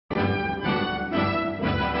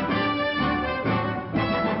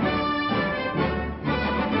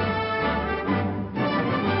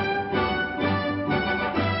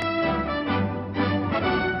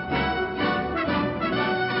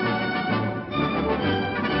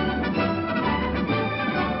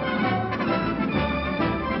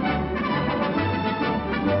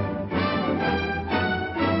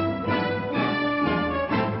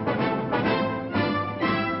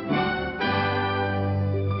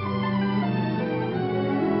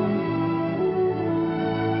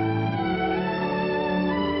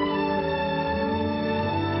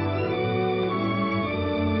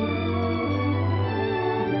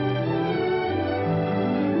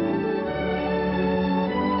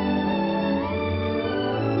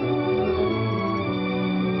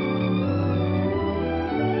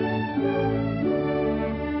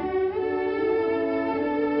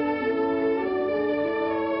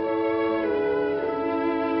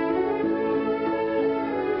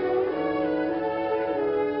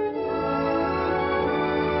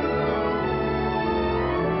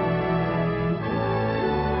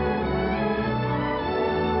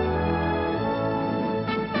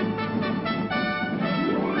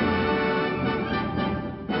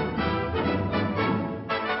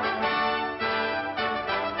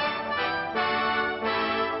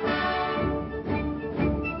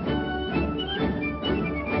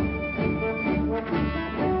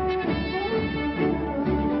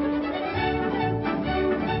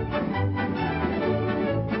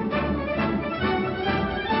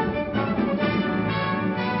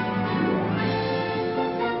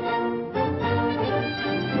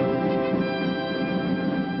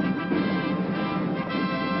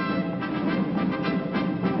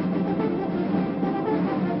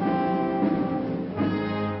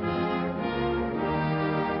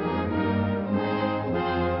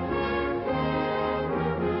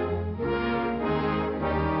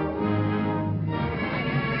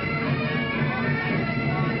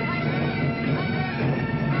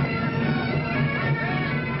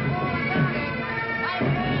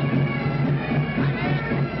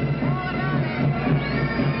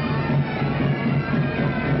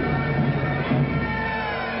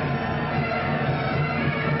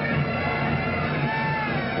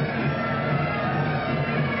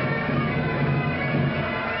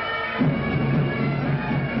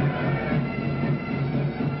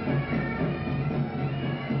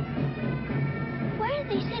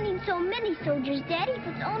soldiers, Daddy, if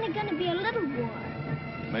it's only going to be a little war.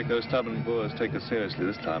 Make those stubborn Boers take us seriously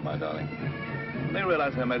this time, my darling. When they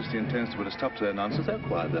realize Her Majesty intends to put a stop to their nonsense, they'll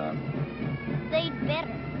quiet down. They'd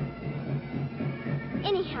better.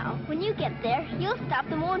 Anyhow, when you get there, you'll stop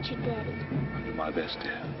them, won't you, Daddy? I'll do my best,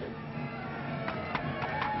 dear.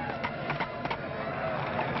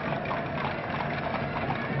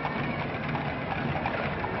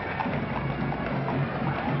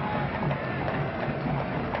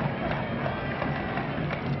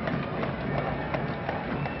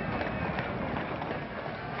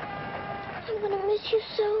 You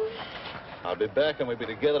so. I'll be back and we'll be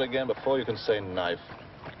together again before you can say knife.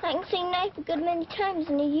 I can say knife a good many times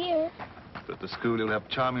in a year. But at the school you'll have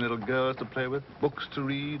charming little girls to play with, books to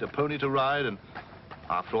read, a pony to ride, and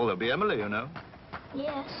after all there'll be Emily, you know.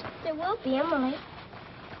 Yes, there will be Emily.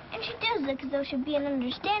 And she does look as though she'd be an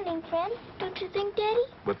understanding friend, don't you think, Daddy?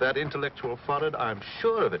 With that intellectual forehead, I'm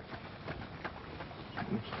sure of it.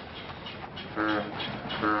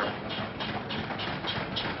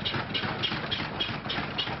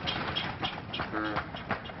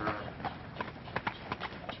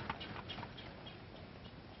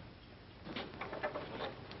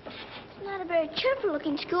 Not a very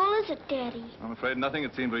cheerful-looking school, is it, Daddy? I'm afraid nothing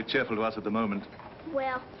had seemed very cheerful to us at the moment.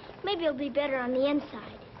 Well, maybe it'll be better on the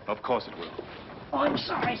inside. Of course it will. Oh, I'm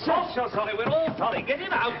sorry, sir. So sorry. We're all sorry. Get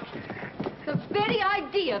him out. The very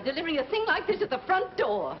idea of delivering a thing like this at the front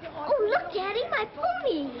door. Oh, look, Daddy, my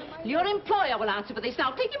pony. Your employer will answer for this.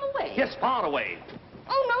 Now, take him away. Yes, far away.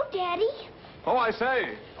 Oh, no, Daddy. Oh, I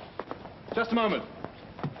say. Just a moment.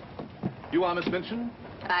 You are Miss Minchin?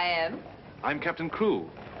 I am. I'm Captain Crewe.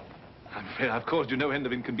 I'm afraid I've caused you no end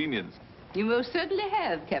of inconvenience. You most certainly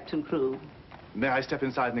have, Captain Crewe. May I step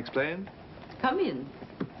inside and explain? Come in.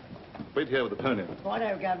 Wait here with the pony.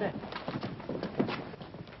 Righto, Governor.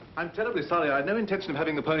 I'm terribly sorry. I had no intention of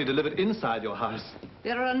having the pony delivered inside your house.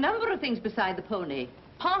 There are a number of things beside the pony.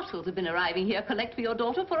 Parcels have been arriving here, collect for your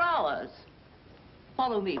daughter for hours.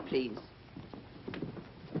 Follow me, please.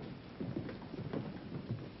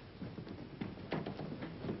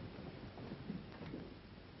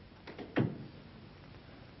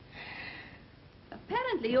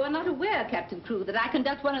 Apparently, you are not aware, Captain Crewe, that I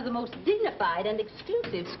conduct one of the most dignified and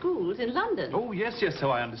exclusive schools in London. Oh, yes,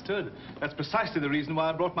 so I understood. That's precisely the reason why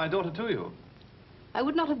I brought my daughter to you. I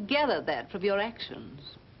would not have gathered that from your actions.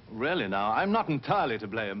 Really, now, I'm not entirely to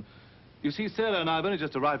blame. You see, Sarah and I have only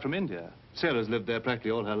just arrived from India. Sarah's lived there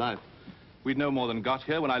practically all her life. We'd no more than got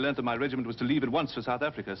here when I learned that my regiment was to leave at once for South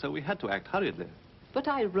Africa, so we had to act hurriedly. But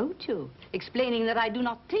I wrote you, explaining that I do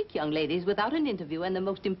not take young ladies without an interview and the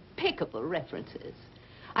most impeccable references.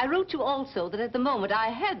 I wrote you also that at the moment I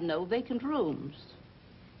had no vacant rooms.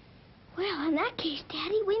 Well, in that case,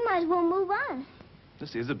 Daddy, we might as well move on.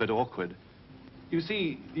 This is a bit awkward. You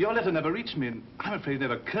see, your letter never reached me, and I'm afraid it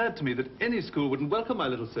never occurred to me that any school wouldn't welcome my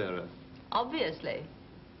little Sarah. Obviously.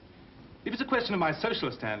 If it's a question of my social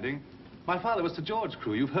standing, my father was Sir George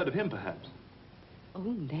Crewe. You've heard of him, perhaps.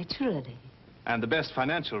 Oh, naturally. And the best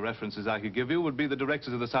financial references I could give you would be the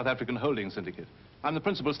directors of the South African Holding Syndicate. I'm the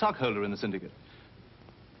principal stockholder in the syndicate.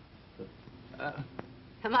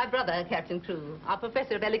 My brother, Captain Crewe, our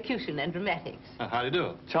professor of elocution and dramatics. How do you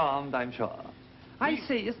do? Charmed, I'm sure. I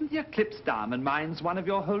say, isn't the Eclipse Diamond Mines one of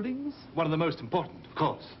your holdings? One of the most important, of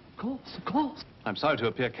course. Of course. I'm sorry to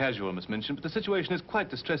appear casual, Miss Minchin, but the situation is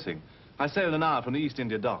quite distressing. I sail in an hour from the East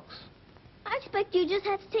India docks. I expect you just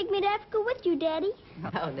have to take me to Africa with you, Daddy.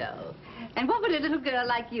 Oh, no. And what would a little girl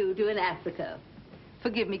like you do in Africa?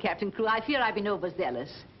 Forgive me, Captain Crewe. I fear I've been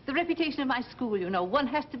overzealous. The reputation of my school, you know, one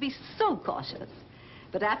has to be so cautious.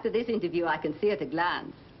 But after this interview, I can see at a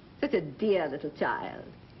glance. Such a dear little child.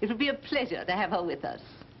 It would be a pleasure to have her with us.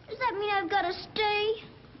 Does that mean I've got to stay?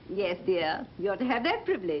 Yes, dear. You're to have that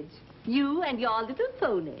privilege. You and your little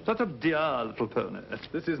pony. Such a dear little pony.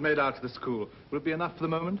 This is made out to the school. Will it be enough for the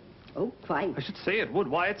moment? Oh, quite. I should say it would.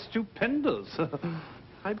 Why, it's stupendous.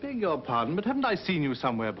 I beg your pardon, but haven't I seen you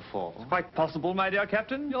somewhere before? It's quite possible, my dear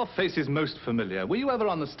Captain. Your face is most familiar. Were you ever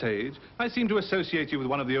on the stage? I seem to associate you with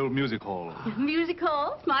one of the old music halls. Music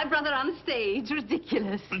halls? My brother on stage?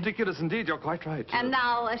 Ridiculous. Ridiculous indeed. You're quite right. And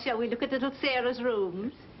now, shall we look at little Sarah's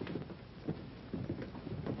rooms?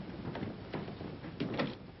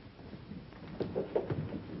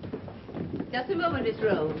 Just a moment, Miss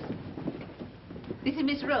Rose. This is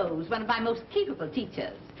Miss Rose, one of my most capable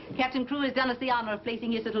teachers. Captain Crewe has done us the honor of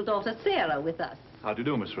placing his little daughter, Sarah, with us. How do you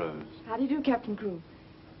do, Miss Rose? How do you do, Captain Crewe?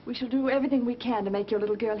 We shall do everything we can to make your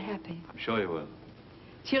little girl happy. I'm sure you will.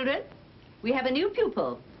 Children, we have a new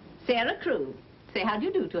pupil, Sarah Crewe. Say how do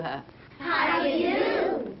you do to her. How do you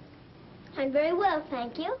do? I'm very well,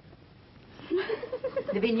 thank you.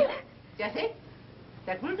 Lavinia, Jessie,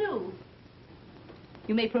 that will do.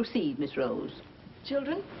 You may proceed, Miss Rose.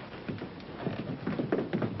 Children?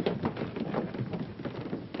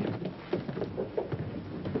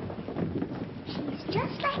 She's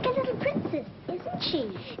just like a little princess, isn't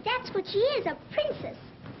she? That's what she is, a princess.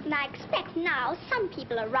 And I expect now some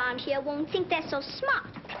people around here won't think they're so smart.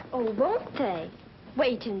 Oh, won't they?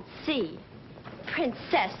 Wait and see.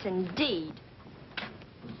 Princess, indeed.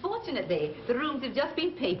 Fortunately, the rooms have just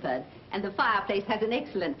been papered, and the fireplace has an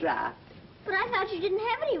excellent draft. But I thought you didn't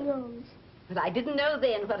have any rooms. But I didn't know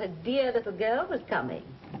then what a dear little girl was coming.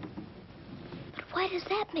 But why does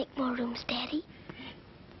that make more rooms, Daddy?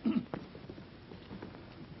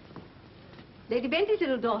 Lady Bentley's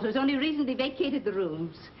little daughter has only recently vacated the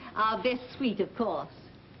rooms. Our best suite, of course.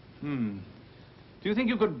 Do you think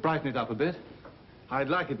you could brighten it up a bit? I'd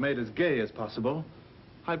like it made as gay as possible.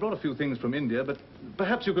 I brought a few things from India, but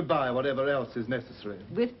perhaps you could buy whatever else is necessary.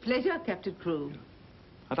 With pleasure, Captain Crewe.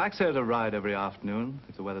 I'd like Sarah to ride every afternoon,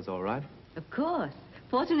 if the weather's all right. Of course.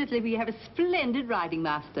 Fortunately, we have a splendid riding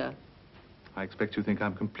master. I expect you think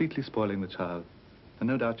I'm completely spoiling the child. And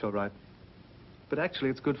no doubt you're right. But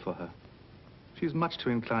actually, it's good for her. She's much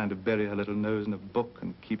too inclined to bury her little nose in a book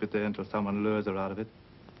and keep it there until someone lures her out of it.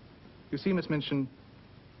 You see, Miss Minchin,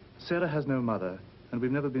 Sarah has no mother, and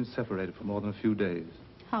we've never been separated for more than a few days.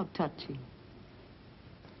 How touching.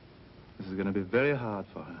 This is going to be very hard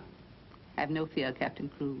for her. Have no fear, Captain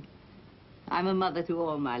Crewe. I'm a mother to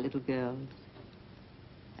all my little girls.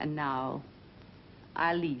 And now,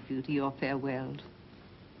 I'll leave you to your farewells.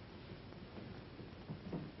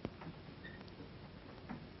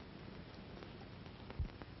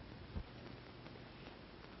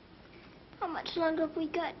 How much longer have we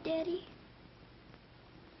got, Daddy?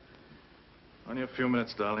 Only a few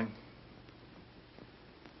minutes, darling.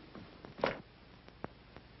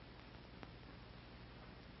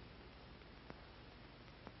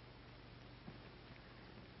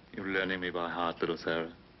 You're learning me by heart, little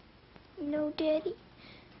Sarah. No, Daddy.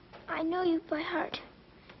 I know you by heart.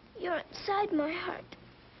 You're inside my heart.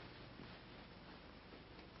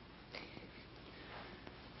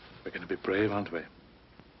 We're going to be brave, aren't we?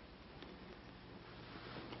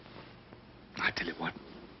 I tell you what.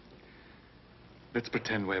 Let's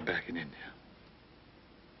pretend we're back in India.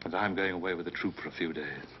 And I'm going away with the troop for a few days.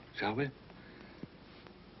 Shall we?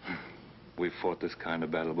 We've fought this kind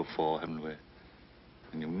of battle before, haven't we?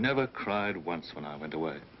 And you never cried once when I went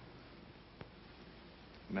away.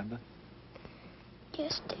 Remember?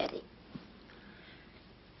 Yes, Daddy.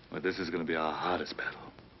 Well, this is going to be our hardest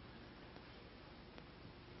battle.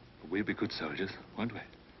 But we'll be good soldiers, won't we?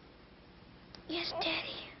 Yes,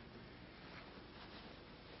 Daddy.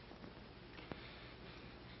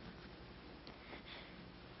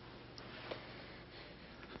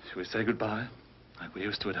 Shall we say goodbye, like we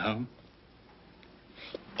used to at home?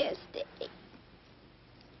 Yes, Daddy.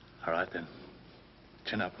 All right, then.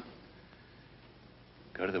 Chin up.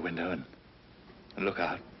 Go to the window and look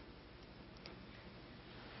out.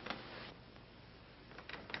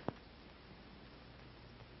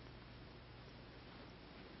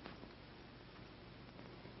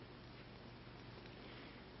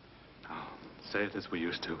 Now, say it as we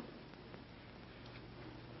used to.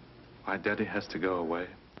 My daddy has to go away,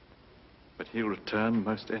 but he'll return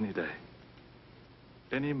most any day.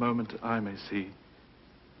 Any moment I may see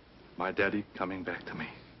my daddy coming back to me.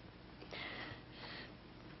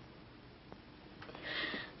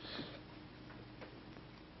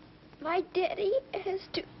 My daddy has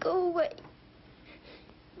to go away,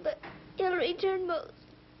 but he'll return most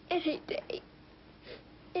any day.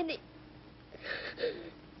 I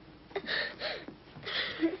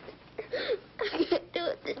can't do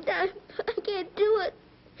it this time. I can't do it.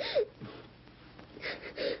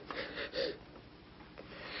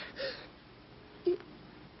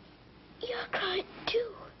 You're crying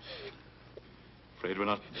too. Afraid we're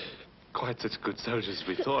not quite such good soldiers as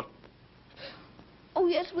we thought. Oh,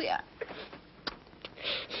 yes, we are.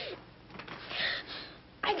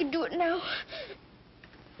 I can do it now.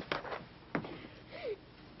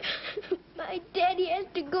 My daddy has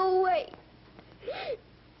to go away.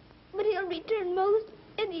 But he'll return most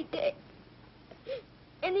any day.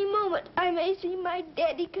 Any moment, I may see my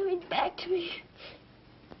daddy coming back to me.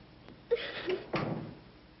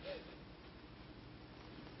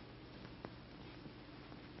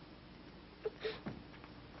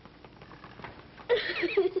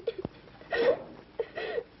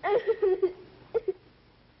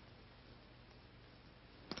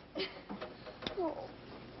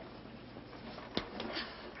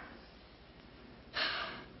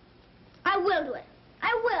 I will do it.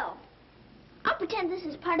 I will. I'll pretend this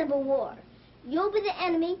is part of a war. You'll be the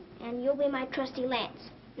enemy, and you'll be my trusty lance.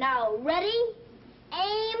 Now, ready,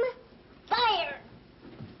 aim, fire!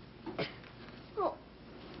 Oh.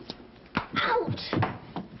 Ouch!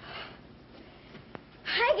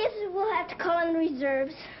 I guess we'll have to call in the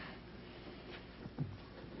reserves.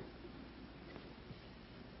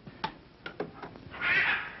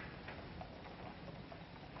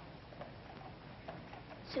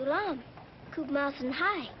 Sulam, Kubmas and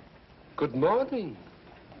Hai. Good morning.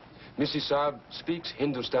 Mrs. Saab speaks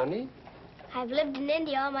Hindustani? I've lived in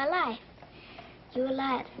India all my life. You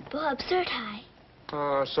lad, बहुत absurd hai.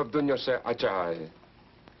 Sab dunya se acha hai.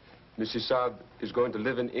 Mrs. Saab is going to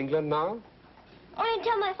live in England now? Only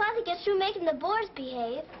until my father gets through making the Boers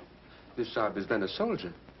behave. Miss Saab is then a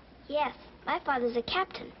soldier? Yes, my father's a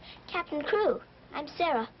captain. Captain Crew. I'm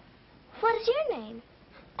Sarah. What is your name?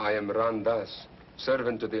 I am Ran Das,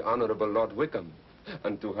 servant to the Honorable Lord Wickham,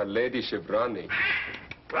 and to her ladyship Rani.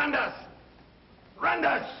 Randas!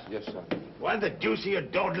 Randas! Yes, sir. Why the deuce are you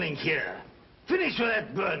dawdling here? Finish with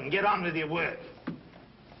that burden. Get on with your work.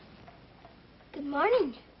 Good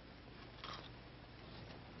morning.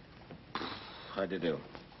 How do you do?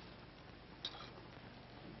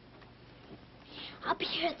 I'll be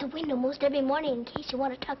here at the window most every morning in case you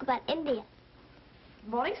want to talk about India.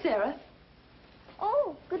 Morning, Sarah.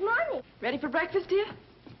 Oh, good morning. Ready for breakfast, dear?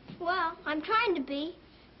 Well, I'm trying to be,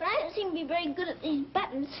 but I don't seem to be very good at these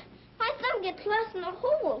buttons. My thumb gets lost in a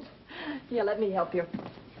hole. Yeah, let me help you.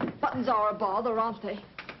 Buttons are a bother, aren't they?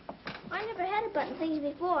 I never had a button things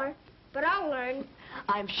before, but I'll learn.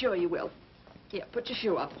 I'm sure you will. Here, put your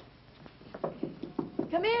shoe up.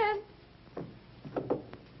 Come in.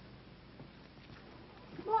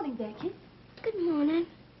 Good morning, Becky. Good morning.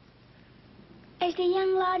 Is the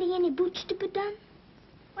young laddie any boots to put on?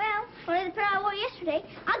 Well, only the pair I wore yesterday.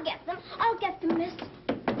 I'll get them. I'll get them, miss.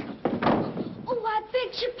 Oh, I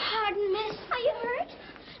beg your pardon, miss. Are you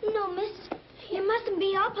hurt? No, miss. You mustn't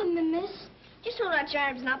be up on me, miss. Just hold out your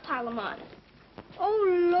arms and I'll pile them on.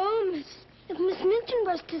 Oh, Lord, miss. If Miss Minton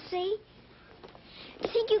was to see. You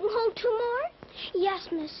think you can hold two more? Yes,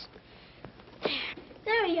 miss.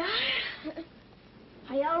 There you are.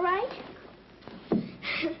 Are you all right?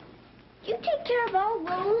 You take care of all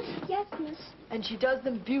those? Yes, miss. And she does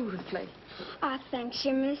them beautifully. Ah, thanks,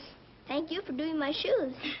 you, miss. Thank you for doing my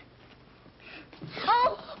shoes.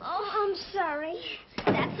 Oh, I'm sorry.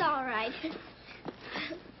 That's all right.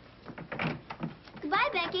 Goodbye,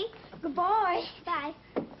 Becky. Goodbye. Bye.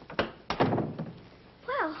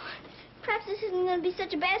 Well, perhaps this isn't going to be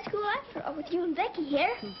such a bad school after all with you and Becky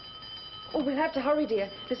here. Oh, we'll have to hurry, dear.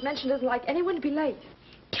 Miss Minchin doesn't like anyone to be late.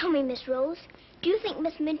 Tell me, Miss Rose, do you think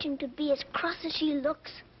Miss Minchin could be as cross as she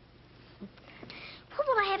looks? What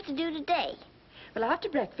will I have to do today? Well, after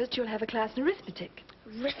breakfast, you'll have a class in arithmetic.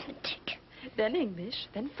 Arithmetic. Then English,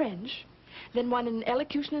 then French, then one in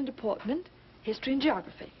elocution and deportment, history and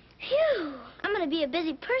geography. Phew! I'm going to be a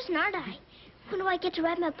busy person, aren't I? When do I get to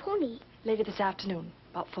ride my pony? Later this afternoon,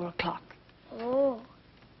 about 4 o'clock. Oh.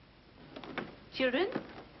 Children,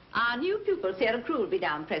 our new pupil, Sarah Crew, will be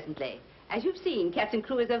down presently. As you've seen, Captain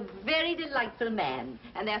Crew is a very delightful man,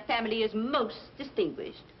 and their family is most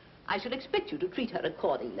distinguished. I shall expect you to treat her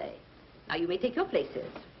accordingly. Now, you may take your places.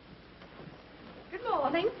 Good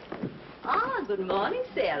morning. Ah, good morning,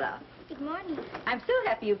 Sarah. Good morning. I'm so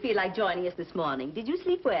happy you feel like joining us this morning. Did you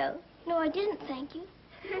sleep well? No, I didn't, thank you.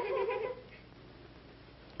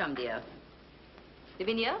 Come, dear.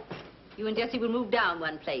 Lavinia, you and Jessie will move down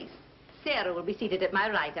one place. Sarah will be seated at my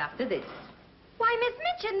right after this. Why, Miss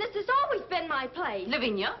Minchin, this has always been my place.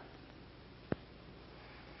 Lavinia.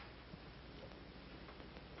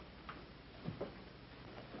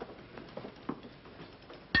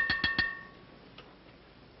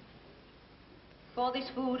 For this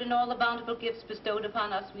food and all the bountiful gifts bestowed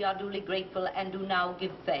upon us, we are duly grateful and do now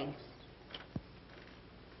give thanks.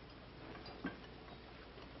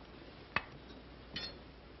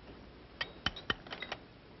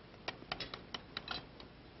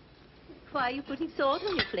 Why are you putting salt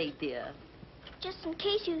on your plate, dear? Just in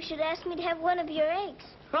case you should ask me to have one of your eggs.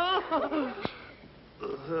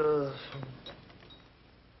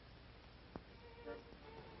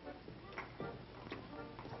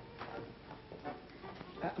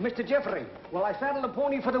 Mr. Jeffrey, will I saddle the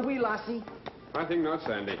pony for the wee lassie? I think not,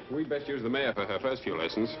 Sandy. We'd best use the mare for her first few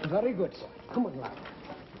lessons. Very good, sir. Come on, lad.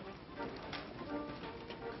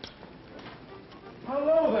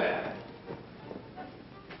 Hello there.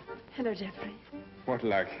 Hello, Jeffrey. What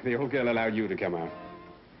luck. The old girl allowed you to come out.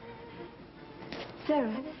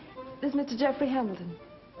 Sarah, this is Mr. Jeffrey Hamilton.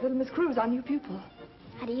 Little Miss Crew's our new pupil.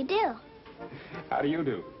 How do you do? How do you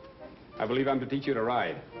do? I believe I'm to teach you to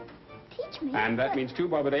ride. Teach me. And that means 2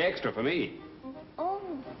 bob a day extra for me. Oh.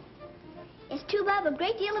 tube have a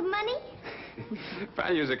great deal of money?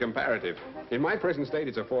 Values are comparative. In my present state,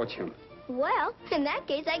 it's a fortune. Well, in that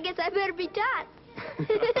case, I guess I better be taught.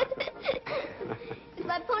 Is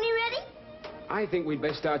my pony ready? I think we'd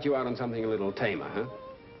best start you out on something a little tamer, huh?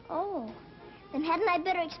 Oh, then hadn't I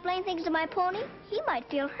better explain things to my pony? He might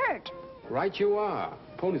feel hurt. Right you are.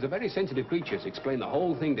 Ponies are very sensitive creatures. Explain the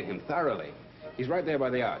whole thing to him thoroughly. He's right there by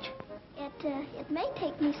the arch. It may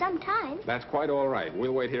take me some time. That's quite all right.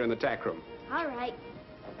 We'll wait here in the tack room. All right.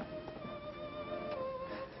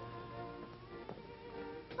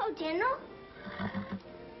 Oh, General.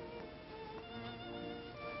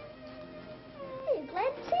 Are you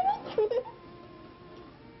glad to see me?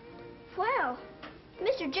 Well,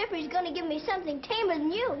 Mr. Jeffrey's going to give me something tamer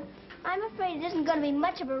than you. I'm afraid it isn't going to be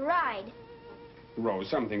much of a ride. Rose,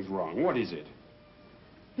 something's wrong. What is it?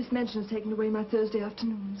 Miss Minchin's taken away my Thursday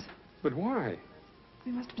afternoons. But why?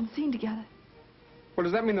 We must have been seen together. Well,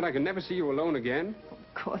 does that mean that I can never see you alone again? Of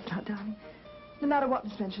course not, darling. No matter what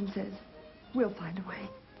Miss Minchin says, we'll find a way.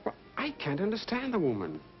 Well, I can't understand the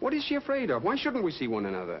woman. What is she afraid of? Why shouldn't we see one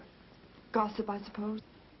another? Gossip, I suppose.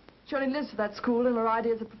 She only lives for that school and her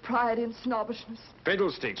ideas of propriety and snobbishness.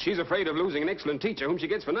 Fiddlesticks. She's afraid of losing an excellent teacher whom she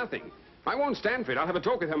gets for nothing. I won't stand for it. I'll have a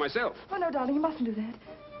talk with her myself. Oh, no, darling, you mustn't do that.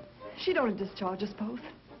 She'd only discharge us both.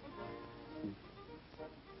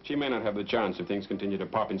 She may not have the chance if things continue to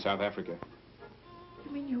pop in South Africa.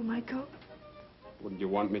 You mean you might go? Wouldn't you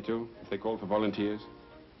want me to, if they called for volunteers?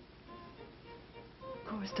 Of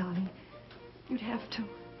course, darling. You'd have to.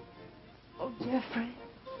 Oh, Jeffrey.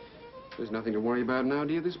 There's nothing to worry about now,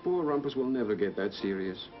 dear. This poor rumpus will never get that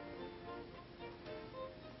serious.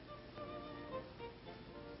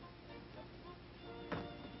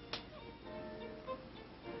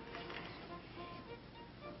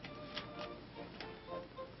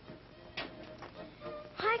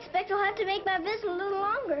 I expect I'll have to make my visit a little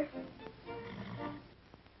longer.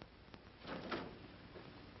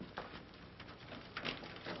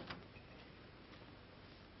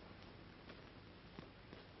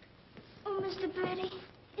 Oh, Mr. Brady,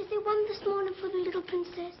 is there one this morning for the little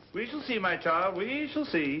princess? We shall see, my child. We shall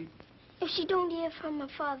see. If she don't hear from her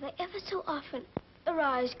father ever so often, her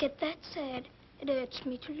eyes get that sad, it hurts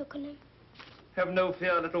me to look on them. Have no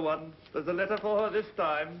fear, little one. There's a letter for her this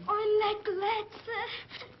time. I'm that glad, sir.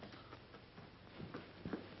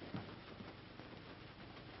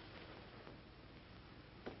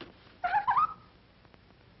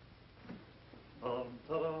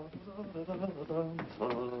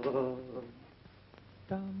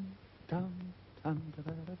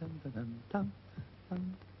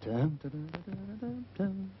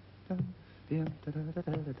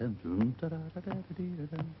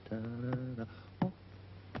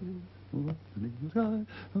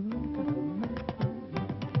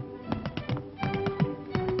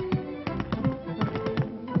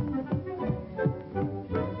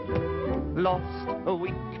 Lost a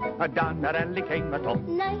week, down that alley came a top.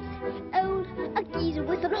 Nice old geezer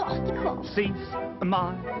with a rusty crop. Sees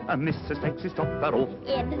my Mrs. takes his topper off.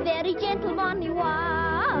 In a very gentlemanly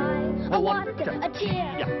way. What a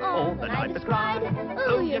cheer all the night has cried.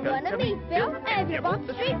 Who you gonna meet, Bill? Have you walked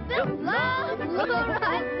the street, Bill? Love, look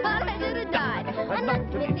alright, thought I should have died. And not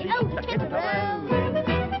with the old kid road.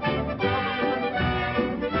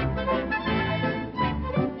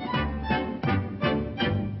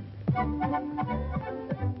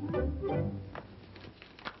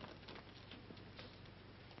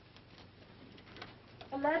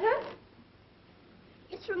 A letter?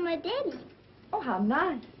 It's from my daddy. Oh, how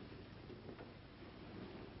nice.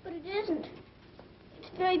 But it isn't. It's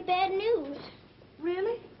very bad news.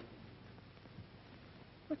 Really?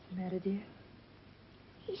 What's the matter, dear?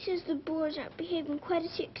 He says the boys aren't behaving quite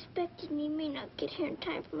as he expected, and he may not get here in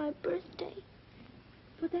time for my birthday.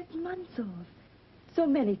 But that's months off. So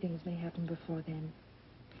many things may happen before then.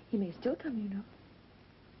 He may still come, you know.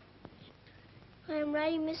 I am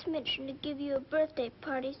writing Miss Minchin to give you a birthday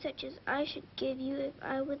party such as I should give you if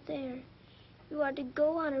I were there. You are to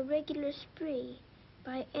go on a regular spree.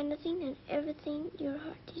 Buy anything and everything your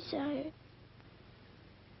heart desires.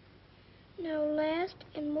 Now, last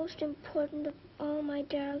and most important of all, my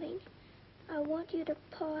darling, I want you to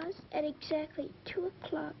pause at exactly 2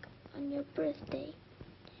 o'clock on your birthday.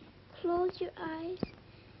 Close your eyes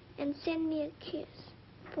and send me a kiss,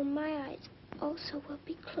 for my eyes also will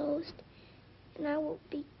be closed, and I will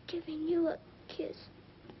be giving you a kiss,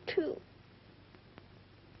 too.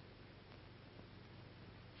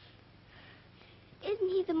 Isn't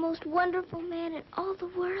he the most wonderful man in all the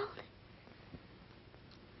world?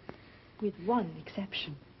 With one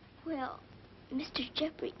exception. Well, Mr.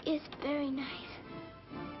 Jeffrey is very nice.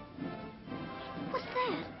 What's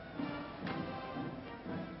that?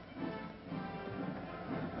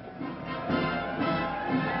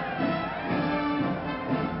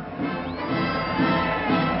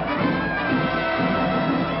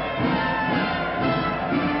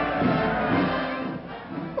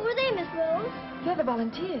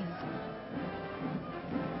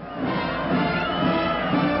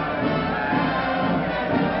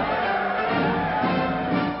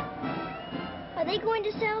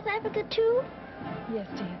 Africa, too? Yes,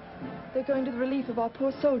 dear. They're going to the relief of our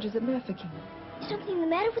poor soldiers at Mafeking. Is something the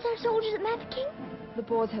matter with our soldiers at Mafeking? The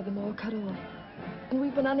Boers have them all cut off. And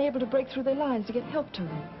we've been unable to break through their lines to get help to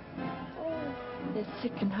them. Oh. They're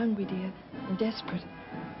sick and hungry, dear, and desperate.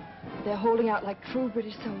 They're holding out like true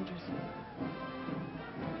British soldiers.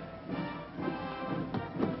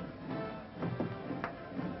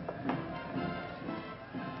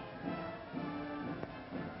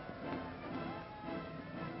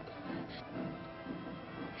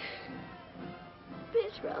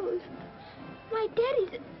 Miss Rose, my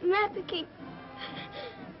daddy's at Mafeking.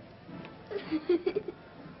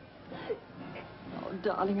 Oh,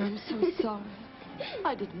 darling, I'm so sorry.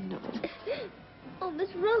 I didn't know. Oh, Miss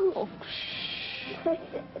Rose. Oh, shh.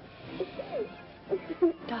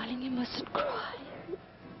 Darling, you mustn't cry.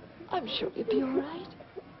 I'm sure you'll be all right.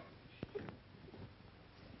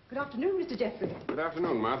 Good afternoon, Mr. Jeffrey. Good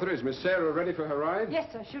afternoon, Martha. Is Miss Sarah ready for her ride?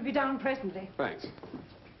 Yes, sir. She'll be down presently. Thanks.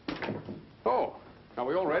 Oh, are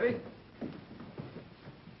we all ready?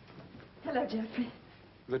 Hello, Jeffrey.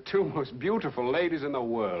 The two most beautiful ladies in the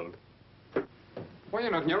world. Why,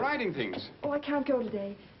 you're not in your riding things. Oh, I can't go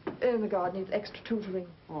today. Irmgard needs extra tutoring.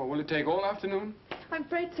 Oh, will it take all afternoon? I'm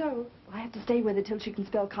afraid so. I have to stay with her till she can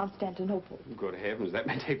spell Constantinople. Good heavens, that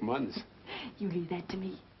may take months. You leave that to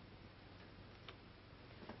me.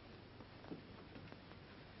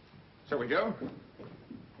 Shall we go?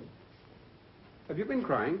 Have you been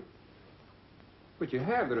crying? But you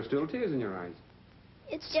have. There are still tears in your eyes.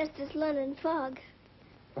 It's just this London fog.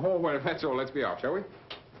 Oh, well, if that's all, let's be off, shall we?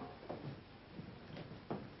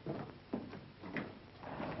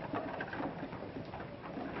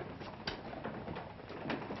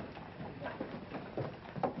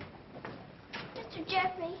 Mr.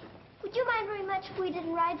 Jeffrey, would you mind very much if we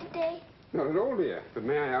didn't ride today? Not at all, dear. But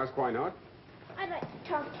may I ask why not? I'd like to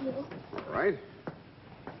talk to you. All right.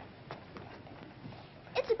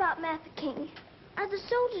 It's about Mafeking. Are the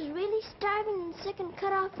soldiers really starving and sick and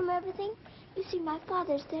cut off from everything? You see, my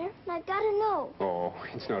father's there, and I've got to know. Oh,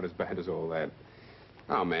 it's not as bad as all that.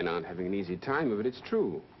 Our men aren't having an easy time of it, it's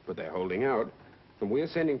true. But they're holding out. And we're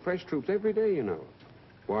sending fresh troops every day, you know.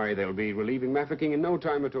 Why, they'll be relieving Mafeking in no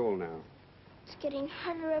time at all now. It's getting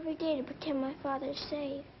harder every day to pretend my father's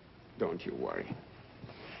safe. Don't you worry.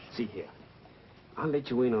 See here. I'll let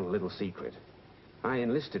you in on a little secret. I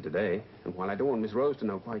enlisted today, and while I don't want Miss Rose to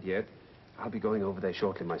know quite yet, I'll be going over there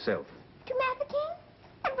shortly myself. To Mafeking?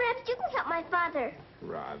 And perhaps you can help my father.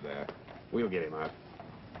 Rather. We'll get him out.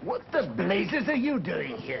 What the blazes are you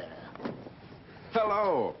doing here?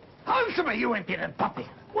 Hello. Halsema, you impudent puppy.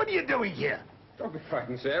 What are you doing here? Don't be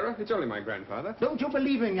frightened, Sarah. It's only my grandfather. Don't you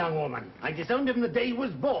believe him, young woman? I disowned him the day he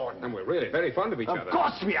was born. And we're really very fond of each other. Of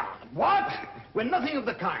course we are. What? We're nothing of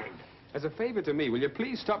the kind. As a favor to me, will you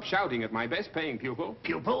please stop shouting at my best-paying pupil?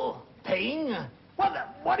 Pupil? Paying?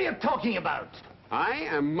 What are you talking about? I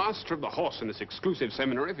am master of the horse in this exclusive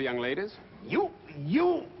seminary for young ladies. You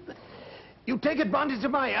take advantage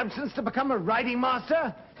of my absence to become a riding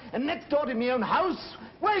master? And next door to my own house?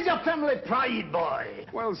 Where's your family pride, boy?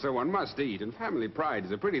 Well, sir, one must eat, and family pride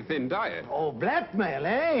is a pretty thin diet. Oh, blackmail,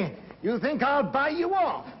 eh? You think I'll buy you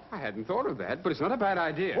off? I hadn't thought of that, but it's not a bad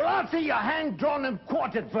idea. Well, I'll see your hand drawn and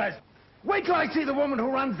quartered first. Wait till I see the woman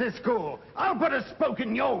who runs this school. I'll put a spoke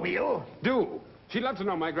in your wheel. Do. She'd love to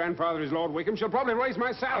know my grandfather is Lord Wickham. She'll probably raise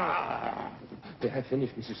my salary. They have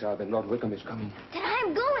finished, Mrs. Arthur. Lord Wickham is coming. Then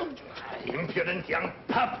I'm going. Impudent young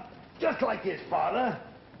pup. Just like his father.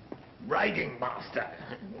 Riding master.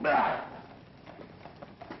 Bah.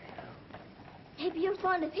 Maybe you're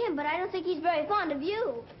fond of him, but I don't think he's very fond of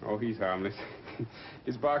you. Oh, he's harmless.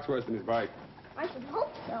 His bark's worse than his bite. I should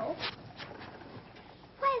hope so.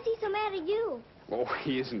 Why is he so mad at you? Oh,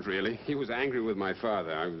 he isn't really. He was angry with my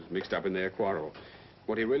father. I was mixed up in their quarrel.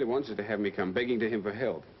 What he really wants is to have me come begging to him for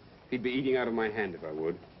help. He'd be eating out of my hand if I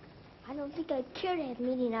would. I don't think I'd care to have him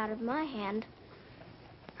eating out of my hand.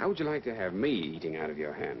 How would you like to have me eating out of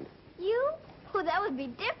your hand? You? Oh, that would be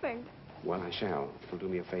different. Well, I shall. If you'll do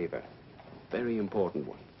me a favor. A very important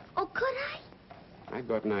one. Oh, could I? I've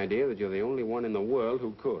got an idea that you're the only one in the world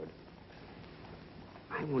who could.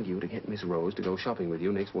 I want you to get Miss Rose to go shopping with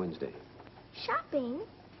you next Wednesday. Shopping?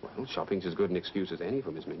 Well, shopping's as good an excuse as any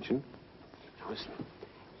for Miss Minchin. Now, listen.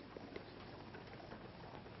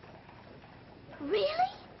 Really?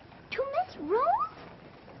 To Miss Rose?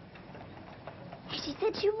 She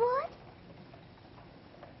said she would?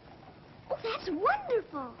 Oh, that's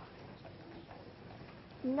wonderful.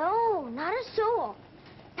 No, not a soul.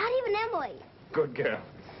 Not even Emily. Good girl.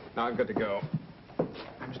 Now I've got to go.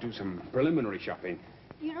 I must do some preliminary shopping.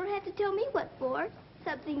 You don't have to tell me what for.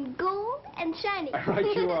 Something gold and shiny.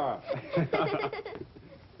 Right you are.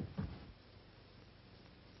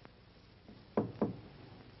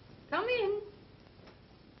 in.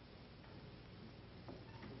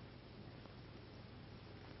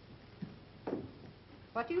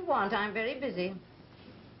 What do you want? I'm very busy.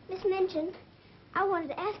 Miss Minchin, I wanted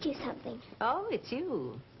to ask you something. Oh, it's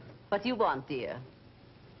you. What do you want, dear?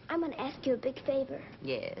 I'm going to ask you a big favor.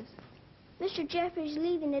 Yes? Mr. Jeffrey's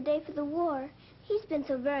leaving the day for the war. He's been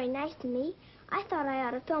so very nice to me. I thought I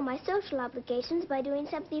ought to fill my social obligations by doing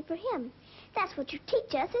something for him. That's what you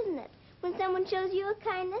teach us, isn't it? When someone shows you a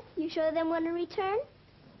kindness, you show them one in return.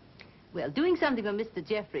 Well, doing something for Mr.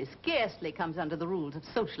 Jeffrey scarcely comes under the rules of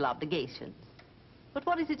social obligations. But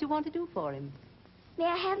what is it you want to do for him? May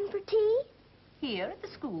I have him for tea? Here at the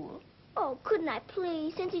school? Oh, couldn't I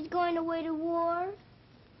please, since he's going away to war?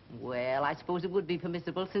 Well, I suppose it would be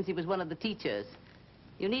permissible since he was one of the teachers.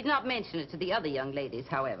 You need not mention it to the other young ladies,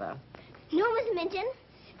 however. No, Miss Minchin.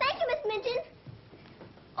 Thank you, Miss Minchin.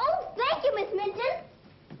 Oh, thank you, Miss Minchin.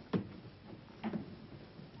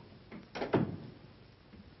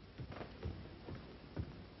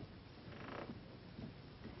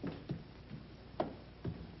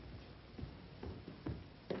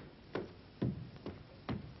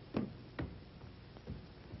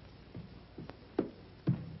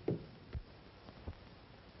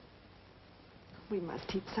 We must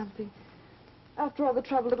teach something. After all the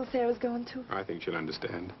trouble little Sarah's gone to. I think she'll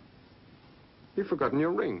understand. You've forgotten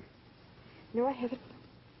your ring. No, I haven't.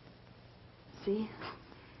 See?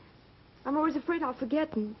 I'm always afraid I'll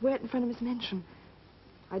forget and wear it in front of Miss Minchin.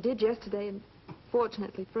 I did yesterday, and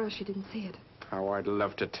fortunately for us, she didn't see it. How I'd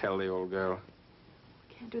love to tell the old girl.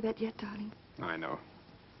 Can't do that yet, darling. I know.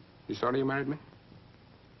 You sorry you married me?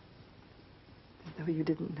 As though you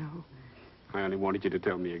didn't know. I only wanted you to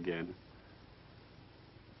tell me again.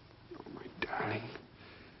 Oh, my darling.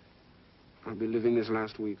 I'll be living this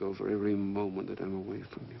last week over every moment that I'm away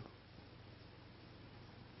from you.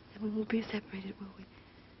 And we won't be separated, will we?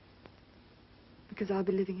 Because I'll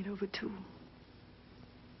be living it over, too.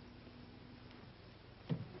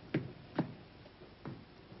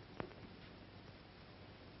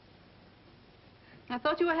 I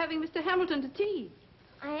thought you were having Mr. Hamilton to tea.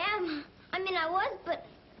 I am. I mean, I was, but...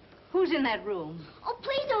 Who's in that room? Oh,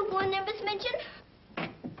 please don't go in there, Miss Minchin.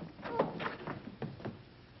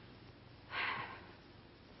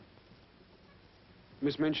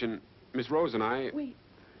 Miss Minchin, Miss Rose and I... We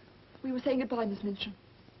were saying goodbye, Miss Minchin.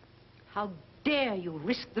 How dare you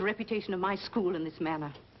risk the reputation of my school in this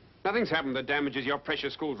manner? Nothing's happened that damages your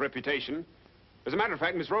precious school's reputation. As a matter of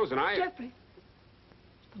fact, Miss Rose and I... Jeffrey,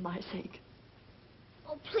 for my sake.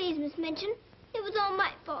 Oh, please, Miss Minchin. It was all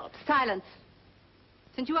my fault. Silence.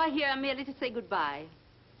 Since you are here merely to say goodbye,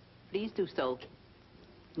 please do so.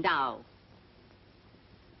 Now.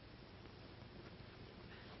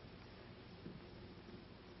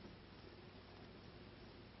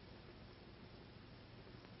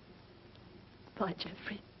 Bye,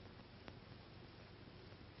 Jeffrey.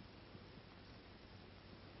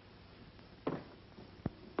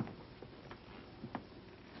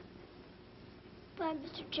 Bye,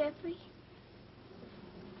 Mr. Jeffrey.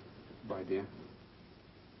 Bye, dear.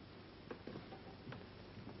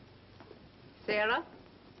 Sarah,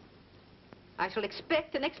 I shall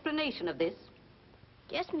expect an explanation of this.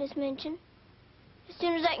 Yes, Miss Minchin. As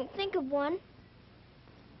soon as I can think of one.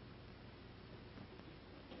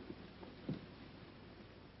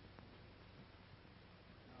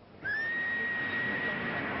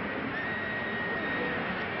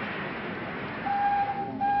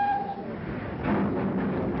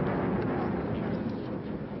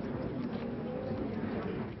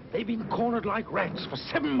 They've been cornered like rats for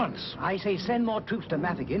 7 months. I say send more troops to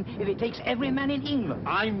Mafeking if it takes every man in England.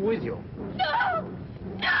 I'm with you. No!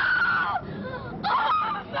 No!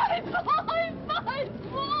 Oh, my boy! My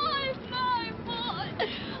boy! My boy!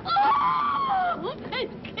 Oh! They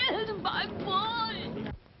killed my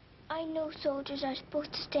boy! I know soldiers are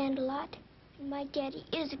supposed to stand a lot, and my daddy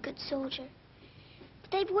is a good soldier.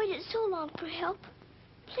 But they've waited so long for help.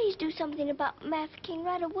 Please do something about Mafeking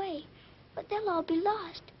right away, but they'll all be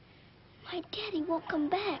lost. My daddy won't come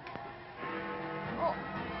back. Oh.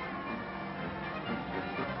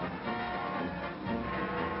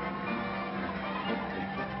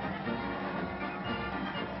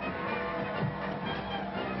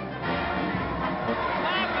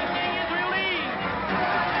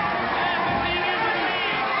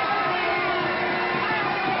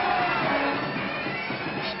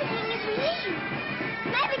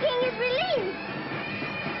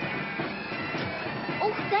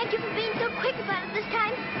 Thank you for being so quick about it this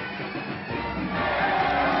time.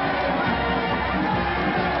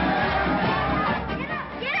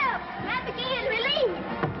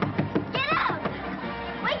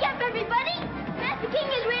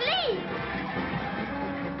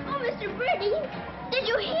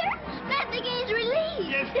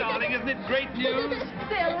 darling. Isn't it great news?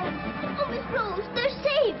 Sarah. Oh, Miss Rose, they're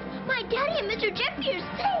safe. My daddy and Mr. Jeffrey are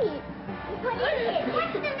safe. What is it?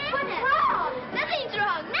 What's wrong? Nothing's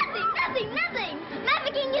wrong. Nothing.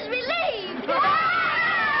 Maverick is relieved.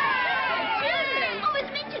 Oh, Miss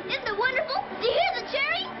Minchin, isn't it wonderful? Do you hear the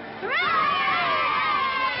cheering? Hooray!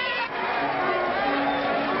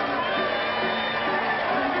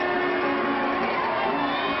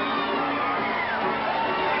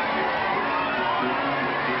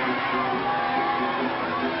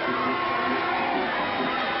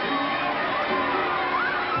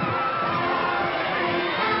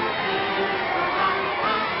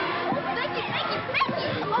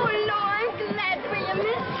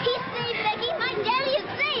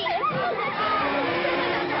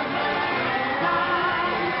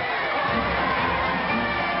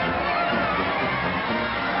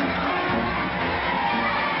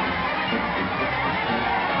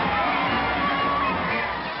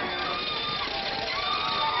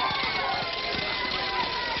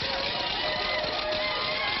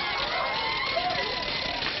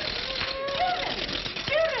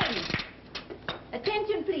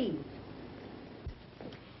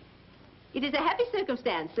 It is a happy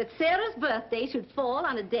circumstance that Sarah's birthday should fall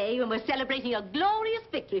on a day when we're celebrating a glorious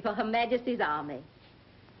victory for Her Majesty's army.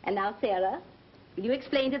 And now, Sarah, will you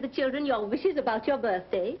explain to the children your wishes about your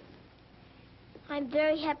birthday? I'm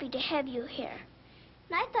very happy to have you here.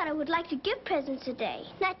 And I thought I would like to give presents today,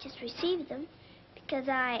 not just receive them, because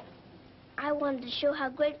I wanted to show how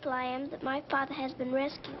grateful I am that my father has been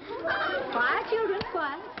rescued. Quiet, children,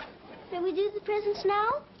 quiet. Shall we do the presents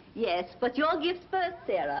now? Yes, but your gifts first,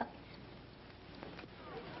 Sarah.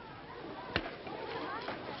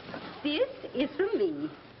 This is from me.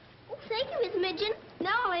 Oh, thank you, Miss Midgeon.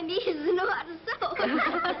 Now all I need is to know how to sew.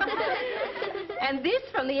 And this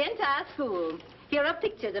from the entire school. Here are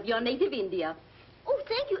pictures of your native India. Oh,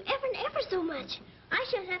 thank you ever and ever so much. I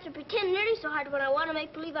shan't have to pretend nearly so hard when I want to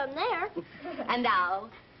make believe I'm there. And now,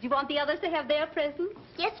 do you want the others to have their presents?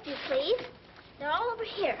 Yes, if you please. They're all over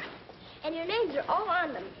here. And your names are all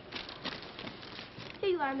on them. Here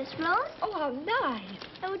you are, Miss Rose. Oh, how nice.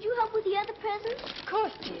 And would you help with the other presents? Of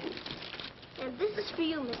course, dear. And this is for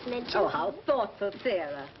you, Miss Midgeon. Oh, how thoughtful,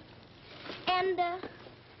 Sarah. And,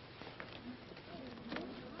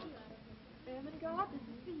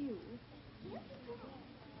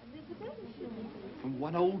 From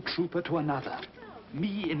one old trooper to another.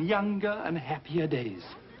 Me in younger and happier days.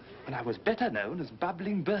 When I was better known as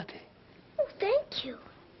Bubbling Bertie. Oh, thank you.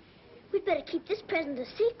 We'd better keep this present a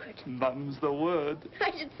secret. Mum's the word.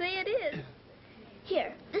 I should say it is.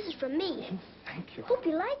 Here, this is from me. Thank you. Hope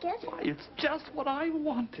you like it. Why, it's just what I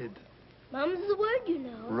wanted. Mum's the word, you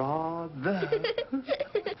know. Rather.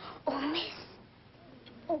 Oh, miss.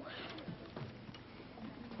 Oh.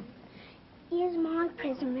 Here's my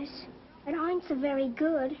present, miss. It ain't so very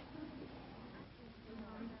good.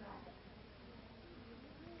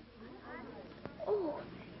 Oh,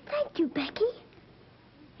 thank you, Becky.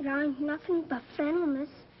 It ain't nothing but flannel, miss.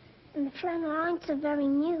 And the flannel ain't so very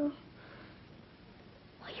new.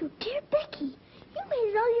 Why, you dear Becky, you made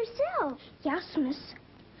it all yourself. Yes, miss.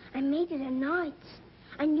 I made it at nights.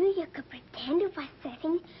 I knew you could pretend it was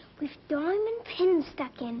setting with diamond pins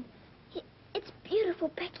stuck in. It's beautiful,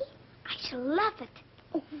 Becky. I shall love it.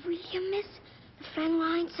 Oh, will you, miss? The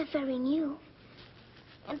flannel ain't so very new.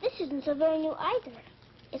 And this isn't so very new either.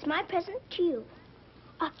 It's my present to you.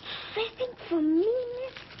 A present for me,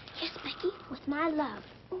 miss? Yes, Becky, with my love.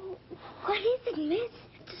 Oh, what is it, miss?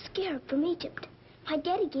 It's a scarab from Egypt. My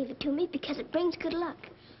daddy gave it to me because it brings good luck.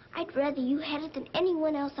 I'd rather you had it than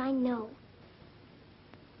anyone else I know.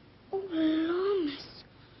 Oh, Lord, miss.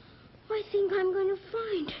 I think I'm going to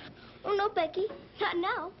find it. Oh, no, Becky. Not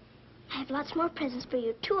now. I have lots more presents for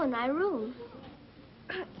you, too, in my room.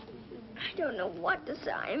 I don't know what to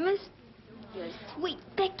say, miss. You're sweet,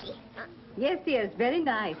 Becky. Yes, dear, it's very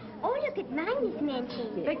nice. Oh, look at mine, Miss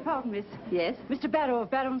Mancini. Beg pardon, miss. Yes? Mr. Barrow of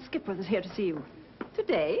Barrow and Skipworth is here to see you.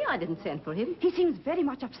 Today, I didn't send for him. He seems very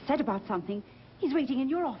much upset about something. He's waiting in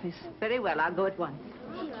your office. Very well, I'll go at once.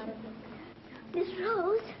 Miss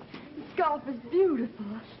Rose. The scarf is beautiful.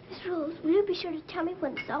 Miss Rose, will you be sure to tell me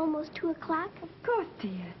when it's almost 2 o'clock? Of course,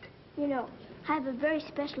 dear. You know, I have a very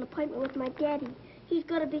special appointment with my daddy. He's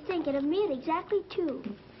going to be thinking of me at exactly 2.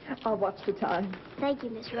 I'll watch the time. Thank you,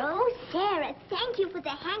 Miss Rose. Oh, Sarah, thank you for the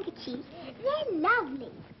handkerchiefs. They're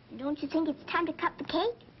lovely. Don't you think it's time to cut the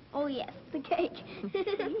cake? Oh, yes, the cake.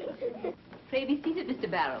 Pray be seated, Mr.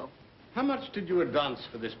 Barrow. How much did you advance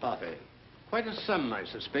for this party? Quite a sum, I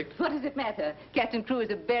suspect. What does it matter? Captain Crewe is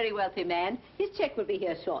a very wealthy man. His check will be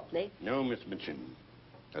here shortly. No, Miss Minchin.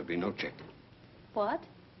 There'll be no check. What?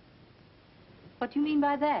 What do you mean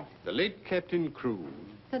by that? The late Captain Crewe.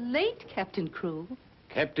 The late Captain Crewe?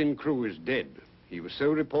 Captain Crewe is dead. He was so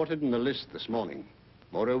reported in the list this morning.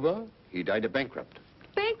 Moreover, he died a bankrupt.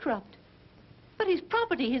 Bankrupt? But his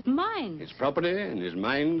property, his mines. His property and his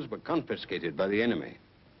mines were confiscated by the enemy.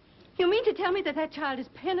 You mean to tell me that that child is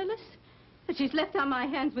penniless? That she's left on my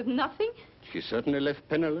hands with nothing? She's certainly left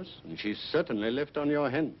penniless, and she's certainly left on your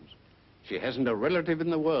hands. She hasn't a relative in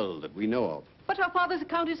the world that we know of. But her father's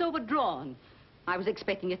account is overdrawn. I was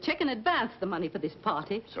expecting a check in advance, the money for this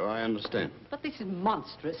party. So I understand. But this is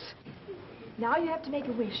monstrous. Now you have to make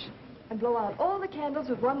a wish and blow out all the candles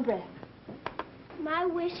with one breath. My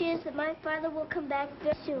wish is that my father will come back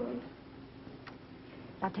very soon.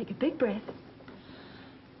 Now take a big breath.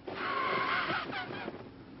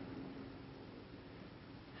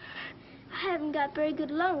 I haven't got very good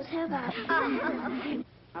lungs, have I?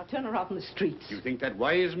 I'll turn her out in the streets. You think that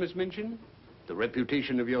wise, Miss Minchin? The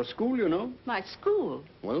reputation of your school, you know. My school?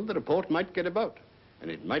 Well, the report might get about. And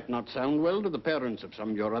it might not sound well to the parents of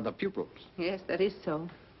some of your other pupils. Yes, that is so.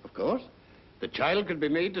 Of course. The child could be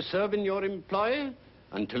made to serve in your employ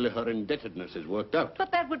until her indebtedness is worked out.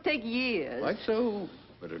 But that would take years. Quite so.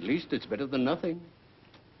 But at least it's better than nothing.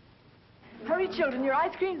 Hurry, children, your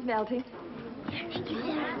ice cream's melting. Thank you,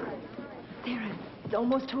 Sarah. Sarah, it's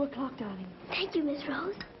almost 2 o'clock, darling. Thank you, Miss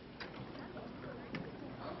Rose.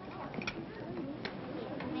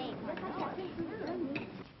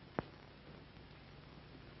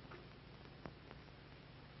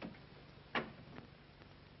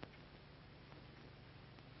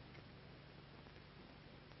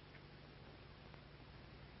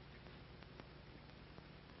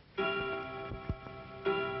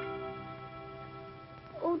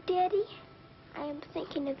 Oh, Daddy, I am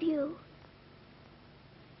thinking of you.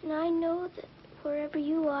 And I know that wherever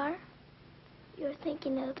you are, you're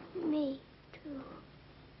thinking of me, too.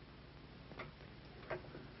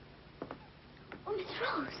 Oh, Miss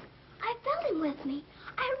Rose, I felt him with me.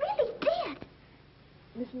 I really did.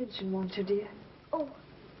 Miss Minchin wants you, dear. Oh,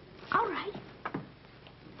 all right.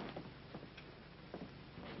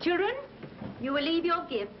 Children, you will leave your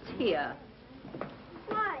gifts here.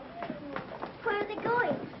 Why? Where are they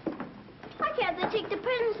going? Why can't they take the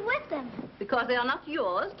presents with them? Because they are not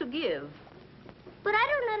yours to give. But I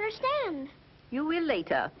don't understand. You will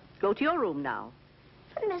later. Go to your room now.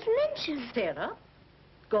 But Miss Minchin. Sarah,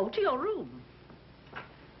 go to your room.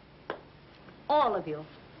 All of you.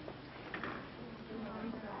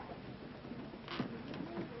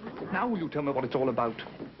 Now will you tell me what it's all about?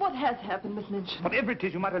 What has happened, Miss Minchin? Whatever it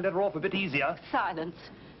is, you might have let her off a bit easier. Silence.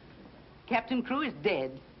 Captain Crewe is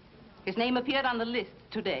dead. His name appeared on the list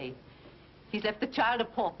today. He's left the child a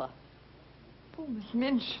pauper. Oh, Miss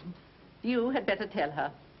Minchin. You had better tell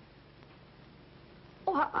her.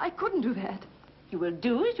 Oh, I couldn't do that. You will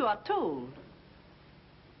do as you are told.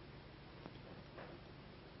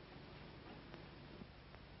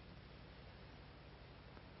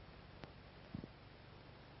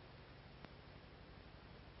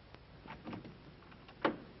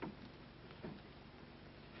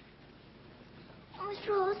 Oh, Miss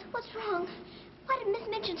Rose, what's wrong? Why did Miss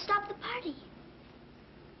Minchin stop the party?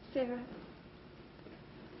 Sarah,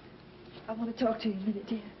 I want to talk to you a minute,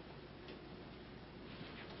 dear.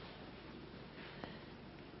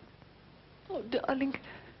 Oh, darling.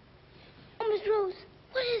 Oh, Miss Rose,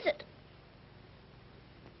 what is it?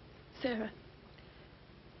 Sarah,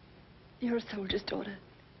 you're a soldier's daughter.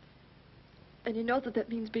 And you know that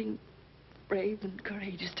means being brave and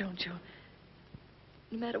courageous, don't you?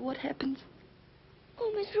 No matter what happens.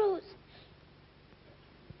 Oh, Miss Rose,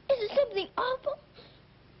 is it something awful?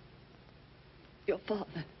 Your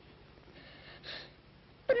father.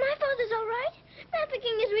 But my father's all right.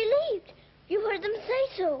 Trafficking is relieved. You heard them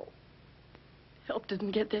say so. Help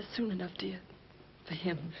didn't get there soon enough, dear. For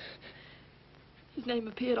him. His name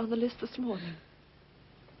appeared on the list this morning.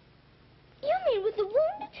 You mean with the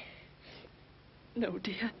wound? No,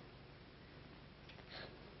 dear.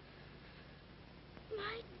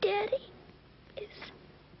 My daddy is...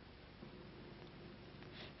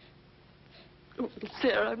 Oh,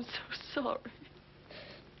 Sarah, I'm so sorry.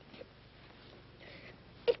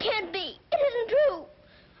 It can't be. It isn't true.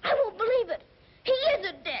 I won't believe it. He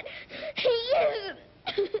isn't dead. He isn't.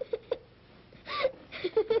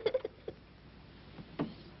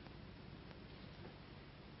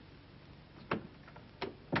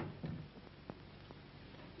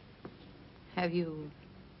 Have you?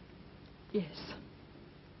 Yes.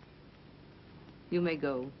 You may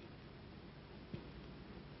go.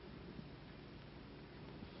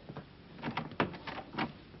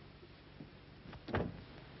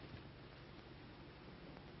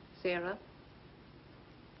 Sarah,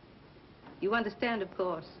 you You understand, of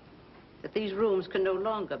course, that these rooms can no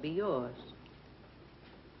longer be yours.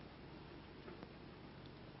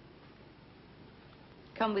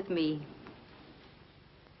 Come with me.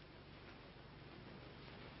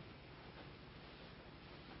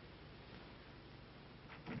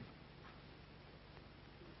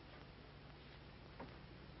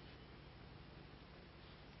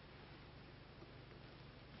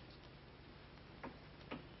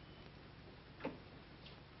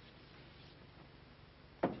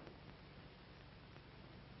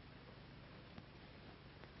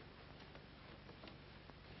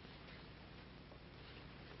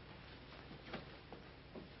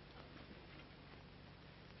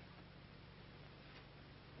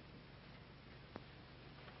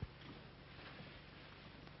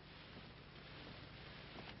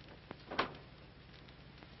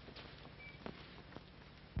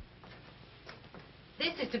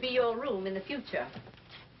 This is to be your room in the future.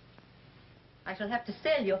 I shall have to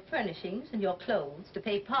sell your furnishings and your clothes to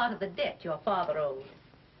pay part of the debt your father owed.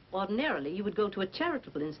 Ordinarily, you would go to a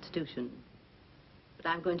charitable institution. But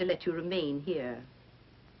I'm going to let you remain here.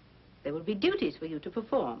 There will be duties for you to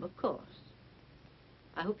perform, of course.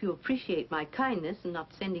 I hope you appreciate my kindness in not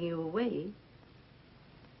sending you away.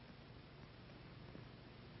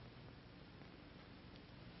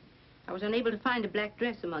 I was unable to find a black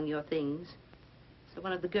dress among your things. So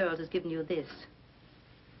one of the girls has given you this.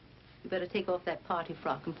 You better take off that party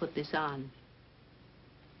frock and put this on.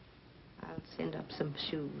 I'll send up some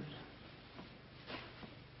shoes.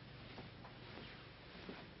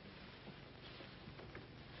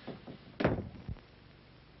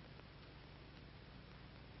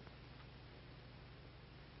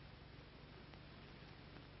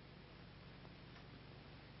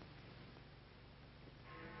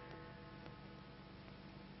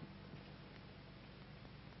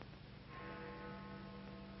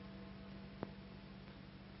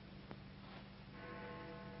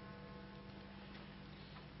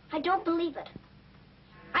 I don't believe it.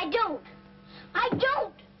 I don't. I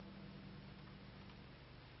don't!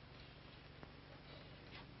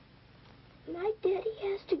 My daddy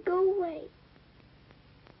has to go away.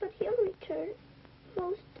 But he'll return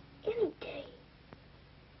most any day.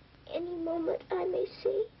 Any moment I may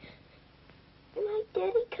see my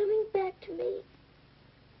daddy coming back to me.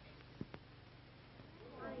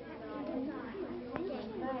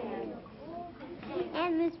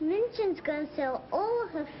 And Miss Minchin's gonna sell all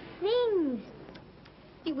her things.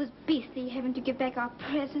 It was beastly having to give back our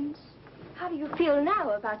presents. How do you feel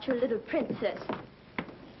now about your little princess?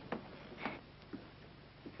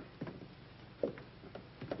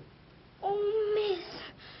 Oh,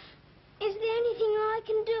 Miss, is there anything I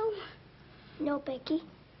can do? No, Becky.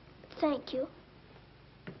 Thank you.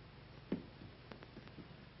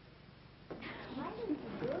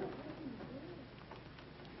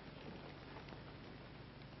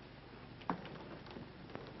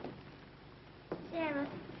 Sarah,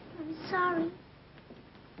 I'm sorry.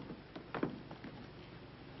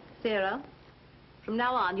 Sarah, from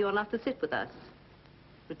now on, you're not to sit with us.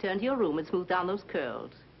 Return to your room and smooth down those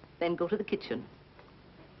curls. Then go to the kitchen.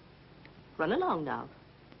 Run along now.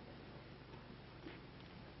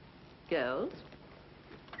 Girls,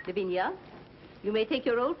 Lavinia, you may take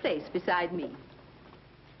your old place beside me.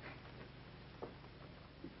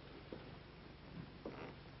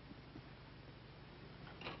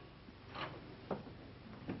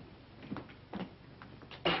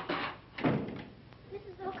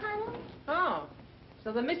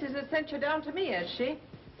 So the missus has sent you down to me, has she?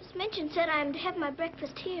 Miss Minchin said I'm to have my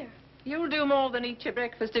breakfast here. You'll do more than eat your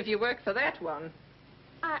breakfast if you work for that one.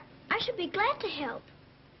 I should be glad to help.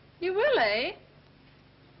 You will, eh?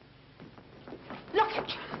 Look at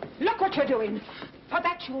you. Look what you're doing. For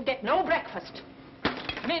that you'll get no breakfast.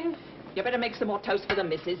 Min, you better make some more toast for the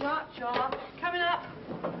missus. Sure. Coming up.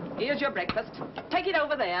 Here's your breakfast. Take it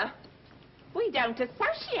over there. We don't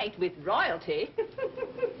associate with royalty.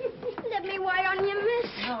 Let me wait on you,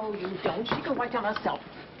 miss. No, you don't. She can wait on herself.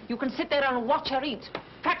 You can sit there and watch her eat.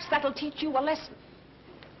 Perhaps that'll teach you a lesson.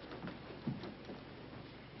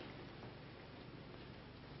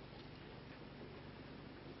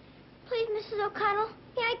 Please, Mrs. O'Connell,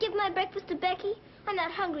 may I give my breakfast to Becky? I'm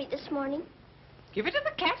not hungry this morning. Give it to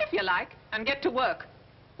the cat if you like, and get to work.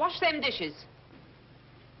 Wash them dishes.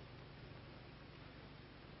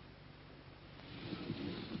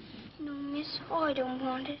 No, miss, I don't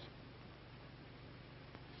want it.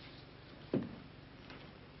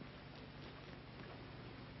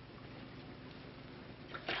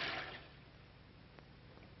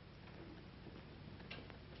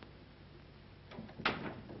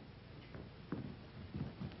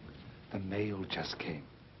 The mail just came.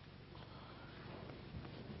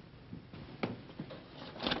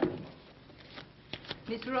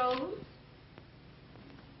 Miss Rose?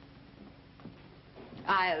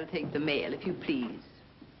 I'll take the mail, if you please.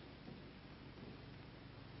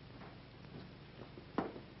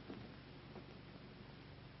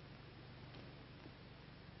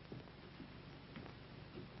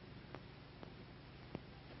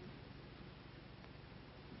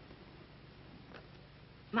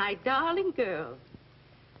 My darling girl,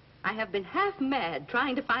 I have been half mad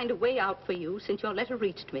trying to find a way out for you since your letter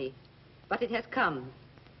reached me. But it has come.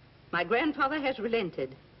 My grandfather has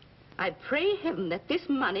relented. I pray heaven that this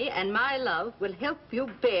money and my love will help you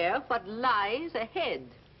bear what lies ahead.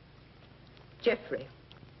 Jeffrey.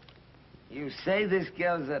 You say this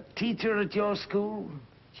girl's a teacher at your school?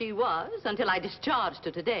 She was, until I discharged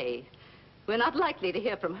her today. We're not likely to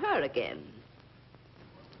hear from her again.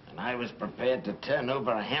 And I was prepared to turn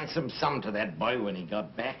over a handsome sum to that boy when he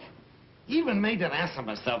got back. Even made an ass of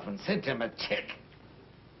myself and sent him a check.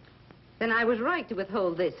 Then I was right to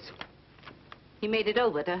withhold this. He made it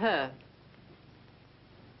over to her.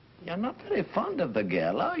 You're not very fond of the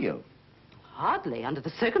girl, are you? Hardly, under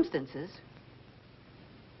the circumstances.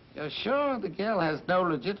 You're sure the girl has no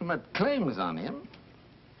legitimate claims on him?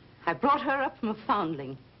 I brought her up from a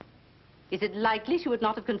foundling. Is it likely she would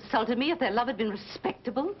not have consulted me if their love had been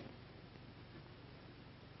respectable?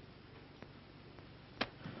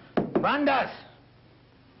 Brandas!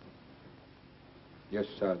 Yes,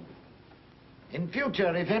 sir. In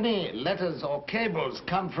future, if any letters or cables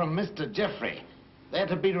come from Mr. Jeffrey, they're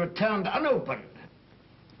to be returned unopened.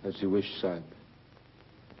 As you wish, sir.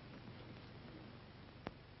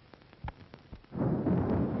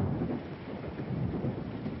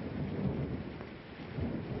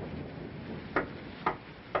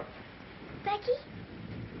 Becky?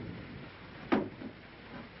 Come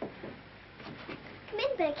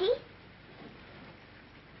in, Becky.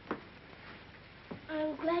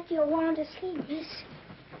 I'm glad you want to sleep, miss.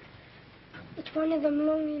 It's one of them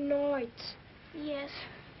lonely nights. Yes.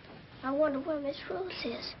 I wonder where Miss Rose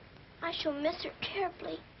is. I shall miss her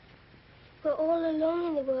terribly. We're all alone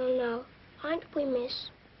in the world now, aren't we, miss?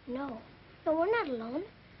 No. No, we're not alone.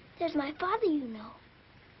 There's my father, you know.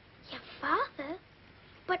 Your father?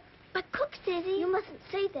 But Cook says he... You mustn't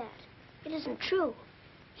say that. It isn't true.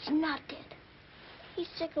 He's not dead. He's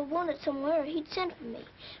sick or wounded somewhere, or he'd send for me.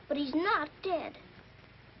 But he's not dead.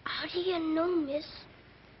 How do you know, miss?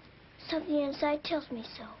 Something inside tells me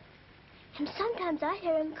so. And sometimes I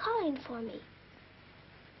hear him calling for me.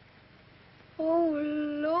 Oh,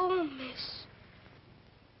 Lord, miss.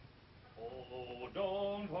 Oh,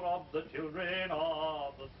 don't rob the children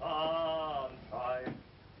of the sunshine.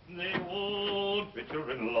 They won't fit your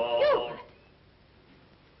in-law.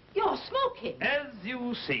 You're smoking. As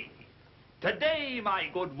you see, today, my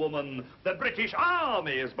good woman, the British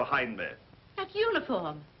Army is behind me. That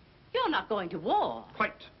uniform. You're not going to war.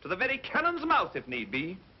 Quite. To the very cannon's mouth, if need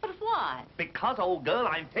be. But why? Because, old girl,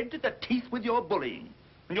 I'm fed to the teeth with your bullying.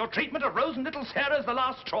 And your treatment of Rose and little Sarah's the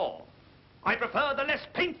last straw. I prefer the less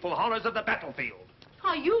painful horrors of the battlefield.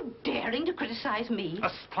 Are you daring to criticize me?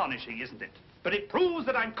 Astonishing, isn't it? But it proves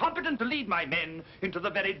that I'm competent to lead my men into the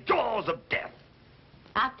very jaws of death.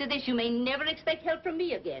 After this, you may never expect help from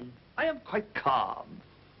me again. I am quite calm.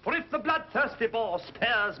 For if the bloodthirsty boar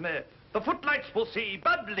spares me, the footlights will see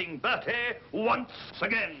bubbling Bertie once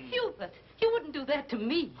again. Hubert, you wouldn't do that to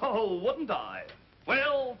me. Oh, wouldn't I?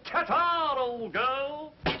 Well, ta-ta, old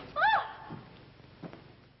girl.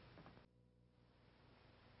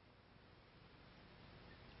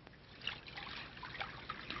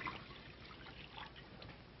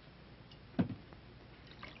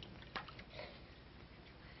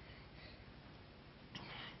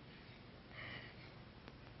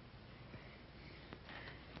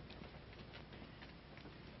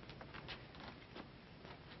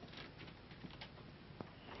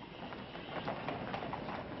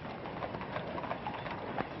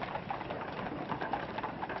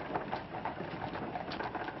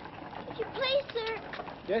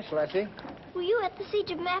 Yes, Lassie? Were you at the siege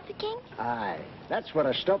of Mafeking? Aye. That's where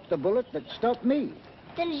I stopped the bullet that stopped me.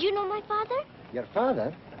 Then did you know my father? Your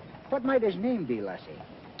father? What might his name be, Lassie?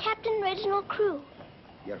 Captain Reginald Crewe.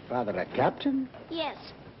 Your father a captain? Yes.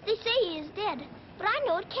 They say he is dead, but I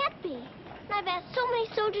know it can't be. And I've asked so many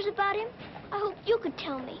soldiers about him. I hope you could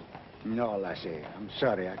tell me. No, Lassie. I'm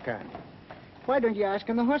sorry, I can't. Why don't you ask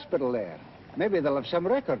in the hospital there? Maybe they'll have some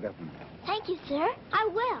record of him. Thank you, sir. I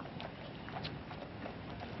will.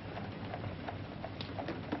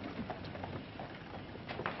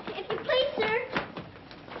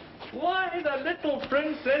 Why, the little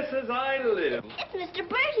princess as I live. It's Mr.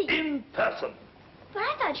 Bertie. In person. But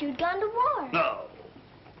I thought you'd gone to war. No.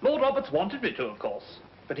 Lord Roberts wanted me to, of course.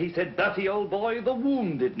 But he said, Bertie, old boy, the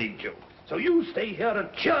wounded need you. So you stay here and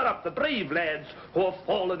cheer up the brave lads who have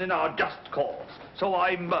fallen in our just cause. So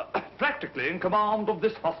I'm practically in command of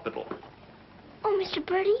this hospital. Oh, Mr.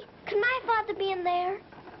 Birdie, could my father be in there?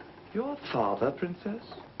 Your father, Princess?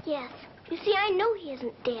 Yes. You see, I know he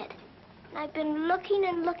isn't dead. And I've been looking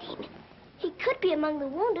and looking. He could be among the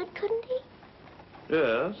wounded, couldn't he?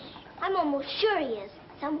 Yes. I'm almost sure he is,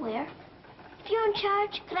 somewhere. If you're in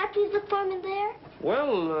charge, could I please look for him in there?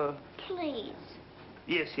 Well, Please.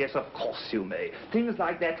 Yes, yes, of course you may. Things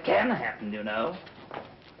like that can happen, you know.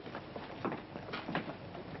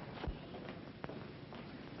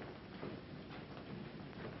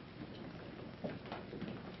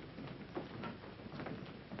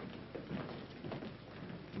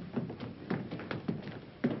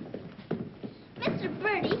 Mr.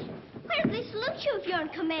 Birdie, where do they salute you if you're in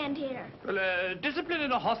command here? Well, discipline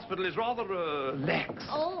in a hospital is rather, lax.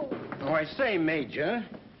 Oh. Oh, I say, Major,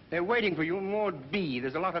 they're waiting for you in Ward B.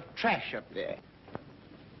 There's a lot of trash up there.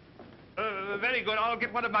 Very good. I'll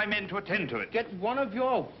get one of my men to attend to it. Get one of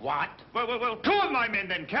your what? Well, two of my men,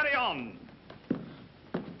 then. Carry on.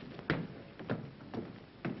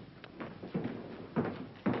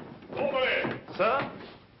 Over there. Sir?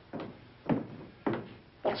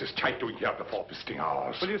 What's this chap doing here before visiting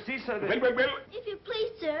hours? Well, you see, sir, Well. If you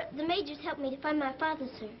please, sir, the Major's helped me to find my father,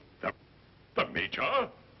 sir. The Major?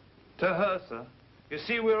 To her, sir. You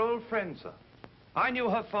see, we're old friends, sir. I knew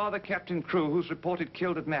her father, Captain Crew, who's reported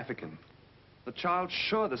killed at Mafeking. The child's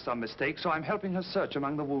sure there's some mistake, so I'm helping her search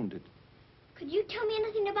among the wounded. Could you tell me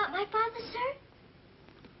anything about my father,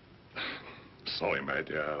 sir? Sorry, my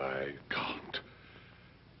dear, I can't.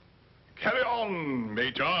 Carry on,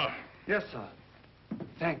 Major. Yes, sir.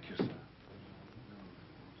 Thank you, sir.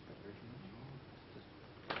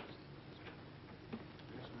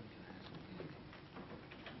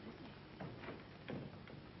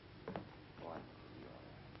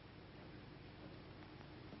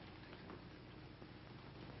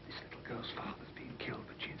 Girl's father's being killed,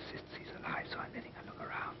 but she insists he's alive, so I'm letting her look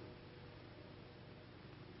around.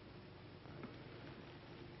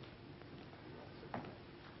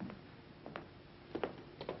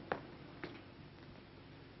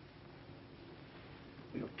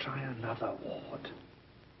 We'll try another ward.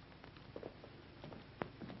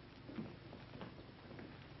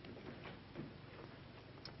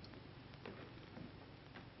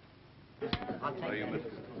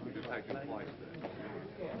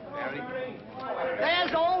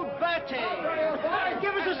 There's old Bertie.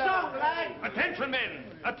 Give us a song, lad. Attention, men!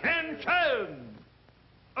 Attention!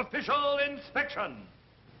 Official inspection.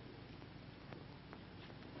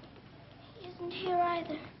 He isn't here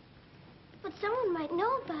either. But someone might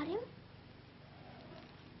know about him.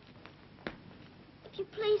 If you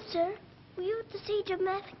please, sir, were you at the siege of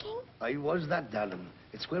Mafeking? I was that, darling.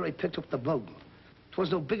 It's where I picked up the bug.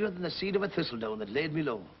 'Twas no bigger than the seed of a thistledown that laid me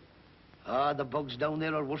low. Ah, the bugs down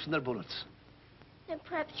there are worse than their bullets. Then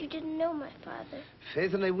perhaps you didn't know my father.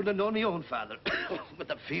 Faith, and I wouldn't have known my own father with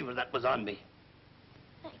the fever that was on me.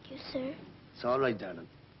 Thank you, sir. It's all right, darling.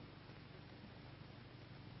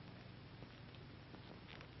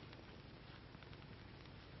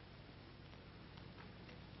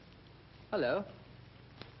 Hello.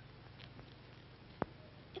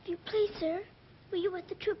 If you please, sir, were you with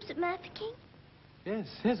the troops at Mafeking? Yes,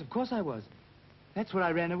 of course I was. That's where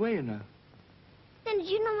I ran away, you know. Then did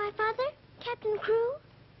you know my father, Captain Crew?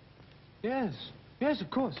 Yes,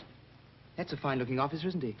 of course. That's a fine-looking officer,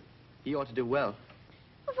 isn't he? He ought to do well.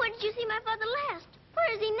 Well, where did you see my father last?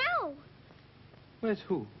 Where is he now? Where's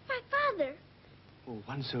who? My father. Oh,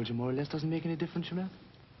 one soldier more or less doesn't make any difference, you know.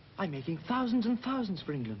 I'm making thousands and thousands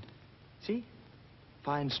for England. See?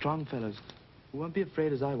 Fine, strong fellows who won't be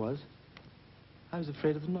afraid as I was. I was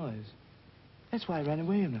afraid of the noise. That's why I ran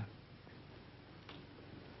away, you know.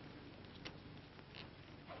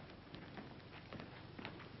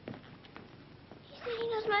 He said he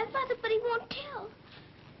knows my father, but he won't tell.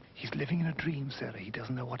 He's living in a dream, Sarah. He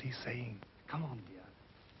doesn't know what he's saying. Come on, dear.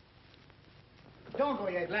 Don't go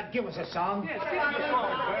yet, lad. Give us a song. Yes, give us a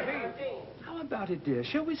song, Bertie. How about it, dear?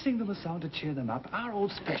 Shall we sing them a song to cheer them up? Our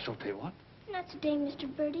old specialty, what? Not today, Mr.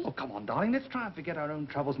 Birdie. Oh, come on, darling. Let's try and forget our own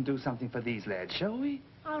troubles and do something for these lads, shall we?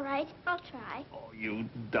 All right, I'll try. Oh, you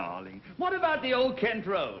darling. What about the old Kent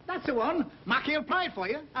Road? That's the one. Mackie will play it for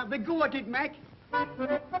you. Have a go at it, Mac.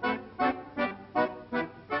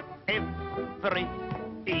 Every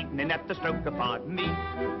evening at the stroke of me,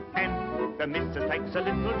 and the missus takes a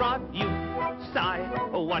little drive. You sigh,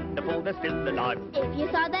 oh, wonderful, they're still alive. If you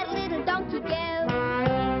saw that little donkey go,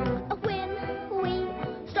 when we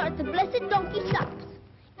start the blessed donkey stops.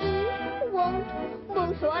 He won't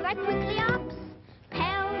move, so I quickly ups.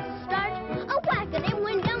 Pal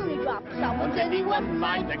Someone said he wasn't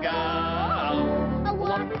mine to go. I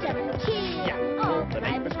walked up the key. Oh, the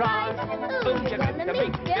neighbors cried. Who's you gonna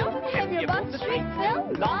meet, Bill? Have your box street,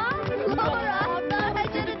 Phil? Laura, I thought I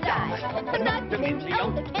should have died. But not to me,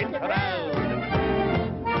 on the Kent Road.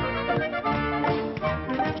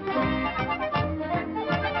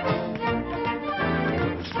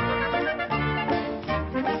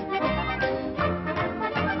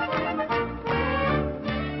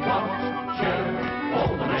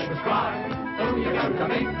 To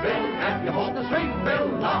meet Bill, and you hold the string,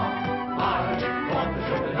 Bill. I want to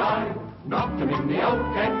shoot a die, knocked him in the old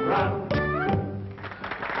Kent Round.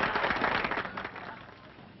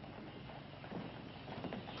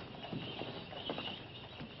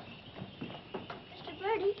 Mr.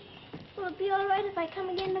 Birdie, will it be all right if I come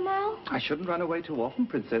again tomorrow? I shouldn't run away too often,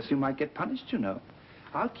 Princess. You might get punished, you know.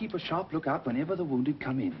 I'll keep a sharp lookout whenever the wounded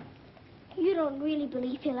come in. You don't really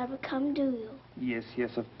believe he'll ever come, do you? Yes,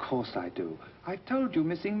 yes, of course I do. I've told you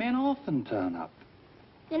missing men often turn up.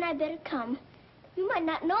 Then I better come. You might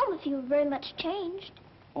not know him if you were very much changed.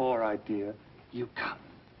 All right, dear. You come.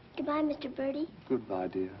 Goodbye, Mr. Birdie. Goodbye,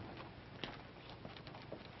 dear.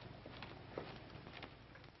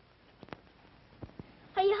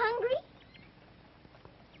 Are you hungry?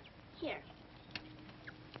 Here.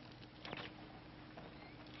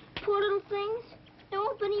 Poor little things. There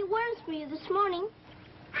won't be any worms for you this morning.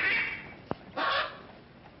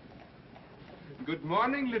 Good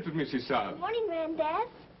morning, little Mrs. Saab. Good morning, Granddad.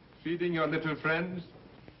 Feeding your little friends?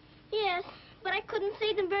 Yes, but I couldn't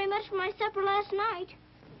save them very much for my supper last night.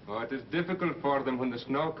 Oh, it is difficult for them when the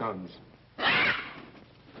snow comes.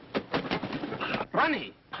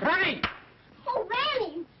 Ronnie! Ronnie! Oh,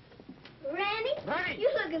 Ranny! Ranny, you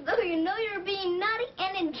look as though you know you're being naughty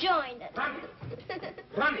and enjoying it.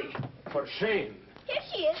 Ronnie! For shame. Here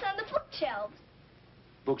she is on the bookshelves.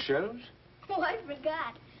 Bookshelves? Oh, I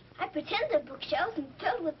forgot. I pretend they're bookshelves and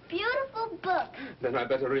filled with beautiful books. Then I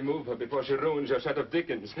better remove her before she ruins your set of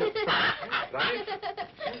Dickens. Right?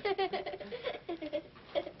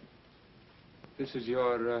 This is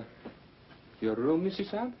your room,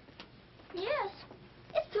 Mrs. Saab? Yes.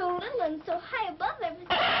 It's so little and so high above everything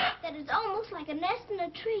that it's almost like a nest in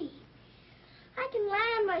a tree. I can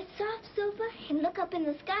lie on my soft sofa and look up in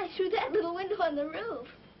the sky through that little window on the roof.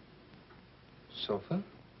 Sofa?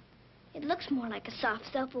 It looks more like a soft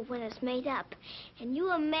sofa when it's made up. And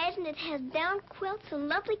you imagine it has down quilts and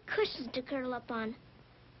lovely cushions to curl up on.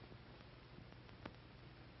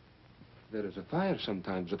 There is a fire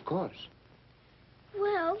sometimes, of course.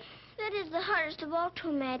 Well, that is the hardest of all to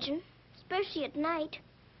imagine, especially at night.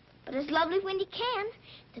 But it's lovely when you can.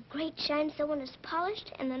 The grate shines so when it's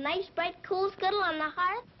polished, and the nice bright coal scuttle on the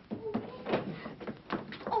hearth.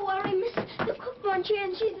 Oh, I missed the cook wants you,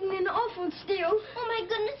 and she's in an awful stew. Oh, my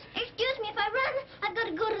goodness. Excuse me if I run. I've got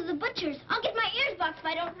to go to the butcher's. I'll get my ears boxed if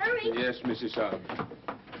I don't hurry. Yes, Mrs. Saab.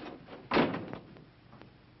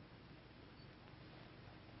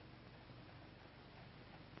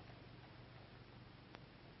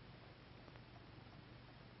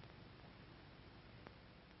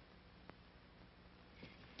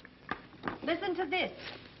 Listen to this.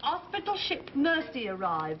 Hospital ship Mercy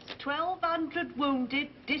arrives. 1,200 wounded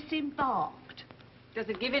disembarked. Does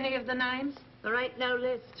it give any of the names? There ain't no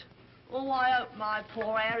list. Oh, I hope my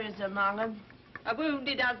poor Harry's among them. A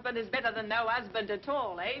wounded husband is better than no husband at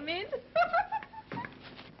all, eh, Min?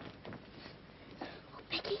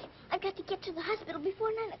 Becky, I've got to get to the hospital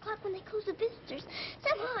before 9 o'clock when they close the visitors.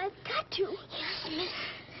 Somehow I've got to. Yes, miss.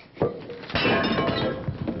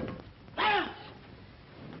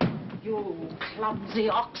 You clumsy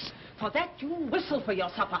ox. For that, you whistle for your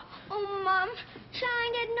supper. Oh, Mom,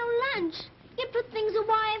 Shine had no lunch. You put things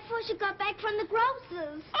away before she got back from the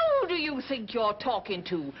grocer's. Who do you think you're talking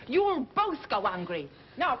to? You'll both go hungry.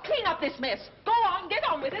 Now, clean up this mess. Go on, get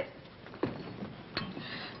on with it.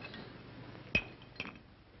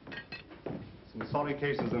 Some sorry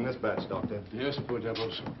cases in this batch, Doctor. Yes, poor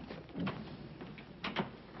devils.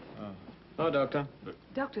 Oh, Doctor.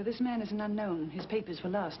 Doctor, this man is an unknown. His papers were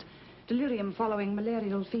lost. Delirium following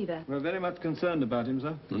malarial fever. We're very much concerned about him,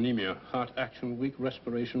 sir. Anemia, heart action weak,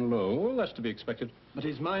 respiration low. Well, that's to be expected. But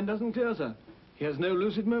his mind doesn't clear, sir. He has no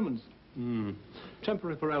lucid moments.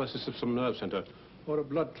 Temporary paralysis of some nerve center. Or a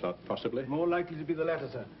blood clot, possibly. More likely to be the latter,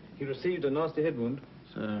 sir. He received a nasty head wound.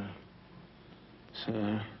 Sir.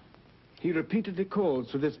 He repeatedly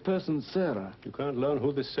calls for this person, Sarah. You can't learn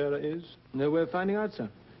who this Sarah is? No way of finding out, sir.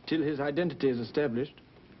 Till his identity is established.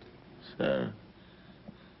 Sir.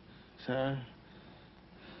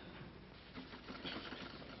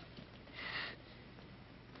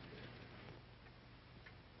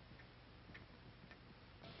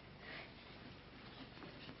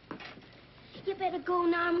 better go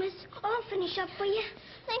now, miss. I'll finish up for you.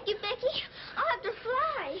 Thank you, Becky. I'll have to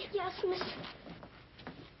fly. Yes, miss.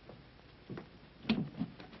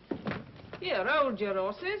 Here, hold your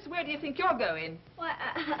horses. Where do you think you're going? Why,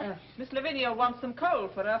 Miss Lavinia wants some coal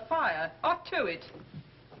for her fire. Hot to it.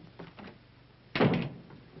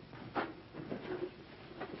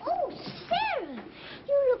 Oh, Sarah,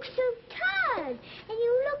 you look so tired, and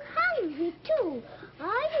you look hungry, too.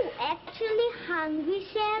 Are you actually hungry,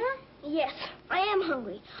 Sarah? Yes, I am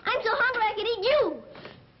hungry. I'm so hungry I could eat you.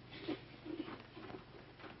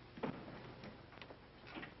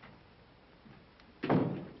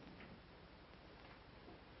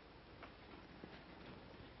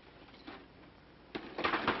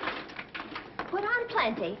 Put on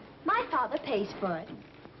plenty. My father pays for it.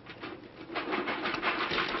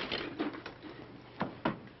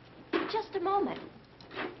 Just a moment.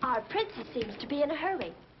 Our princess seems to be in a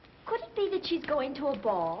hurry. Could it be that she's going to a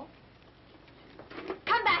ball?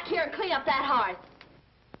 Come back here and clean up that hearth.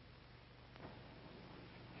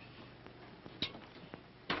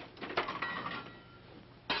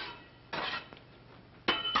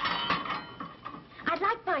 I'd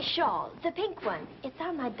like my shawl, the pink one. It's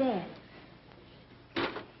on my bed.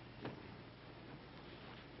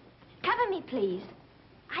 Cover me, please.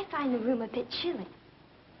 I find the room a bit chilly.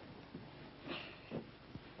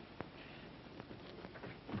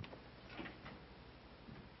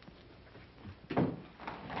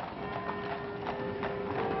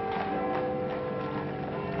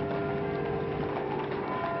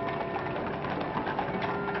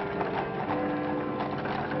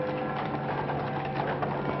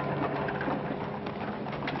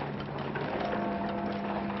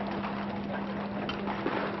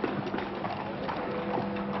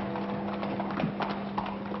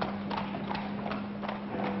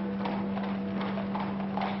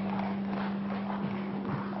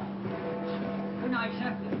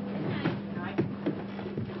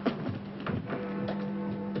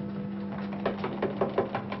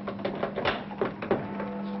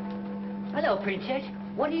 Princess,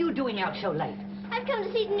 what are you doing out so late? I've come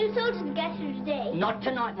to see the new soldiers that got here today. Not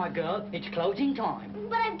tonight, my girl. It's closing time.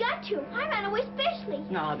 But I've got to. I ran away specially.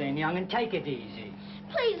 Now then, young, and take it easy.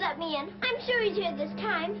 Please let me in. I'm sure he's here this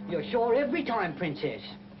time. You're sure every time, Princess.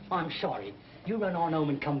 I'm sorry. You run on home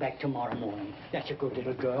and come back tomorrow morning. That's a good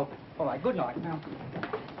little girl. All right, good night now.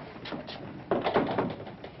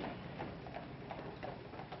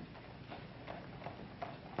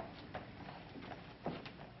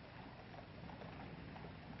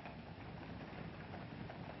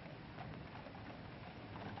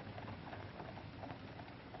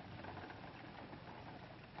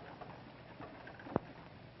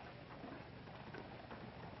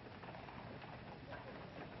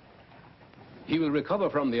 He will recover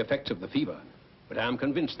from the effects of the fever, but I am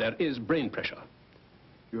convinced there is brain pressure.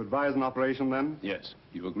 You advise an operation, then? Yes.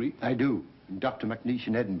 You agree? I do. And Dr. McNeish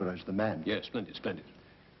in Edinburgh is the man. Yes, splendid, splendid.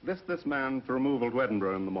 List this man for removal to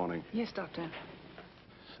Edinburgh in the morning. Yes, Doctor.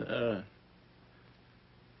 Sir.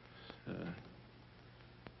 Sir.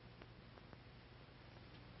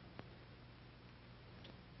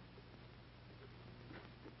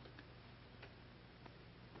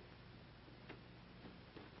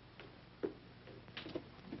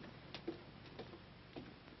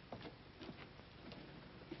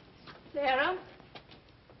 Sarah?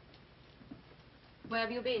 Where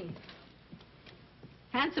have you been?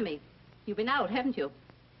 Answer me. You've been out, haven't you?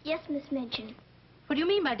 Yes, Miss Minchin. What do you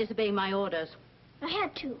mean by disobeying my orders? I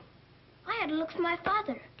had to. I had to look for my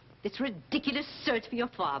father. This ridiculous search for your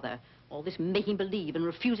father. All this making believe and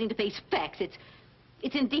refusing to face facts.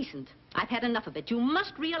 It's indecent. I've had enough of it. You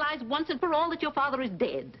must realize once and for all that your father is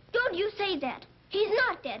dead. Don't you say that. He's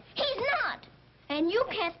not dead. He's not. And you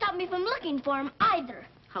can't stop me from looking for him either.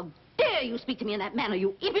 How dare you speak to me in that manner,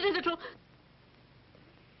 you impudent little...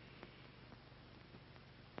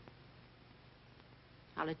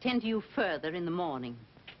 I'll attend to you further in the morning.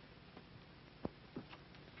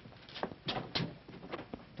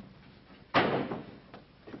 I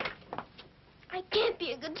can't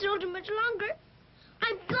be a good soldier much longer.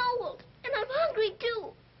 I'm cold, and I'm hungry,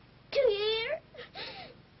 too. Do you hear?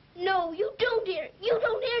 No, you don't hear. You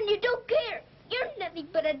don't hear and you don't care. You're nothing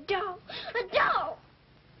but a doll. A doll.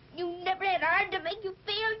 You never had a heart to make you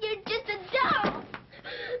feel. You're just a doll.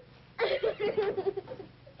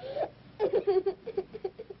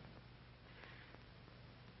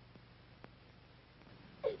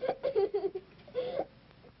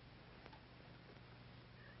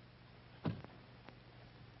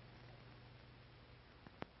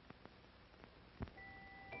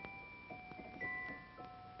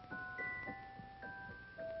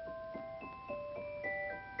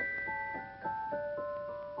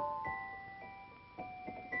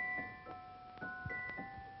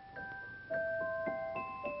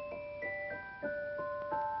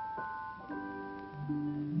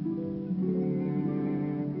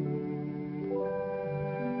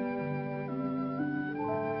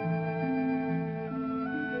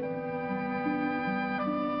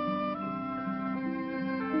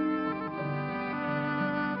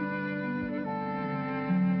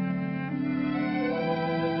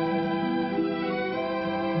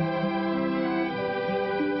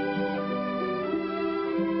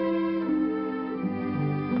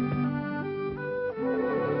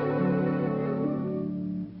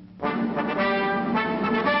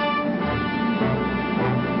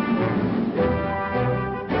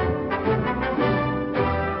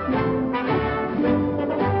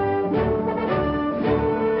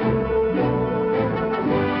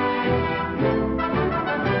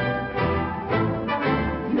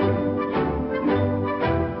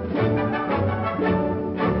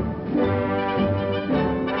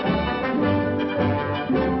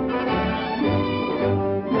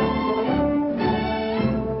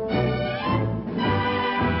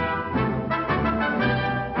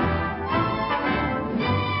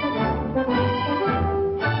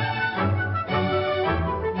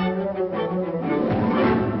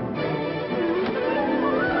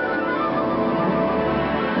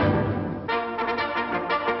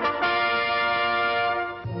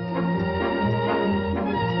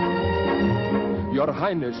 Your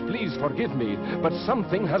Highness, please forgive me, but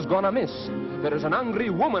something has gone amiss. There is an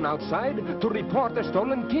angry woman outside to report a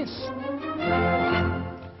stolen kiss.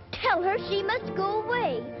 Tell her she must go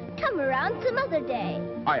away. Come around some other day.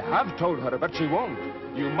 I have told her, but she won't.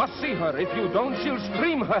 You must see her. If you don't, she'll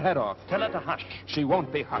scream her head off. Tell her to hush. She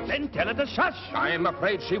won't be hushed. Then tell her to shush. I am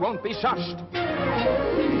afraid she won't be shushed.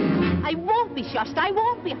 I won't be shushed. I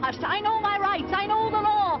won't be hushed. I know my rights. I know the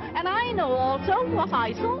law. And I know also what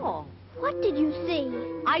I saw. What did you see?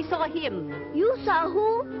 I saw him. You saw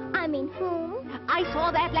who? I mean whom? I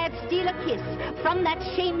saw that lad steal a kiss from that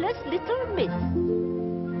shameless little miss.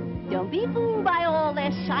 Don't be fooled by all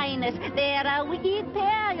their shyness. They're a wicked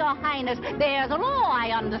pair, Your Highness. There's a law,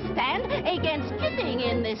 I understand, against kissing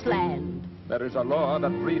in this land. There is a law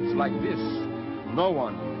that reads like this. No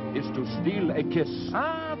one is to steal a kiss.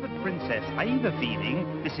 Ah, but Princess, I've a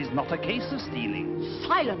feeling this is not a case of stealing.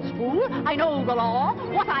 Silence, fool. I know the law.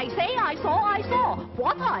 What I say, I saw, I saw.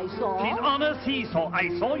 What I saw... His Honor, he saw, I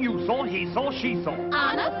saw, you saw, he saw, she saw.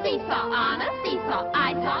 Honor, he saw,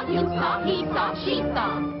 I saw, you saw, he saw, she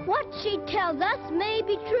saw. What she tells us may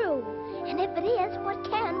be true. And if it is, what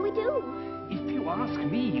can we do? If you ask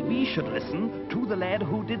me, we should listen to the lad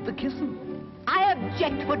who did the kissing. I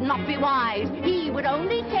object would not be wise. He would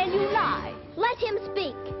only tell you lies. Let him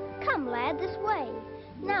speak. Come, lad, this way.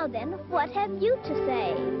 Now then, what have you to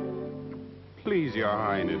say? Please, Your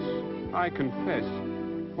Highness, I confess,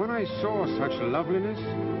 when I saw such loveliness,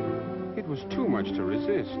 it was too much to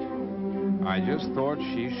resist. I just thought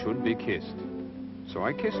she should be kissed. So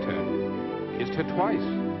I kissed her twice.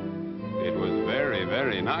 It was very,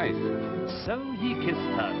 very nice. So he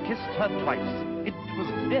kissed her twice. It was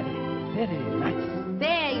very, very nice.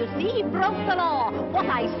 There, you see, he broke the law. What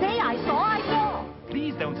I say, I saw, I saw.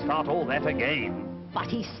 Please don't start all that again. But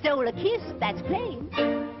he stole a kiss, that's plain.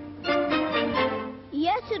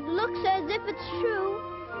 Yes, it looks as if it's true,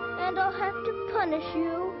 and I'll have to punish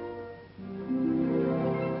you.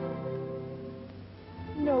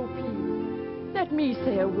 No, please. Let me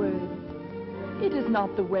say a word. It is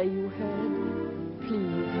not the way you heard.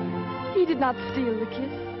 Please. He did not steal the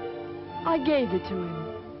kiss. I gave it to him.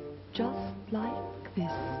 Just like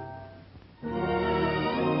this.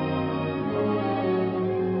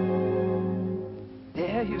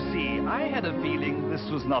 There, you see, I had a feeling this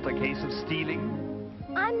was not a case of stealing.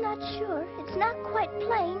 I'm not sure. It's not quite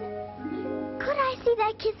plain. Could I see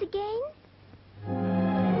that kiss again?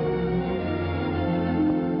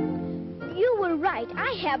 You were right.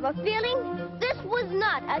 I have a feeling this was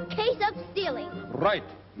not a case of stealing. Right.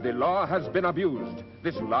 The law has been abused.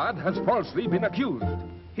 This lad has falsely been accused.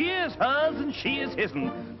 He is hers and she is his'n.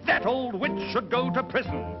 That old witch should go to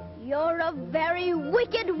prison. You're a very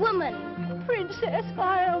wicked woman. Princess,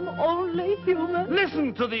 I am only human.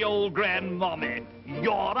 Listen to the old grandmommy.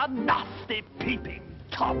 You're a nasty peeping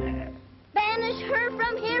Tommy. Banish her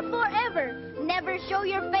from here forever. Never show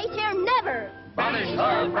your face here, never. Banish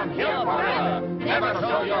her from here forever. Never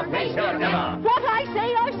show your face here, never. What I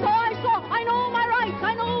say, I saw, I saw. I know my rights,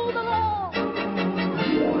 I know the law.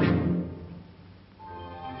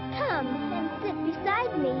 Come and sit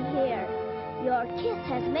beside me here. Your kiss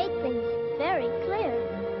has made things very clear.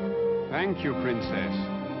 Thank you, Princess.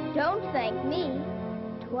 Don't thank me.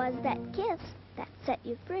 'Twas that kiss that set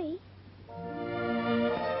you free.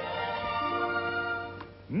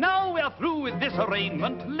 Now we're through with this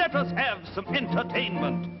arraignment. Let us have some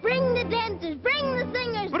entertainment. Bring the dancers, bring the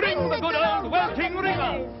singers, Bring the good old welting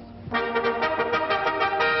ringers.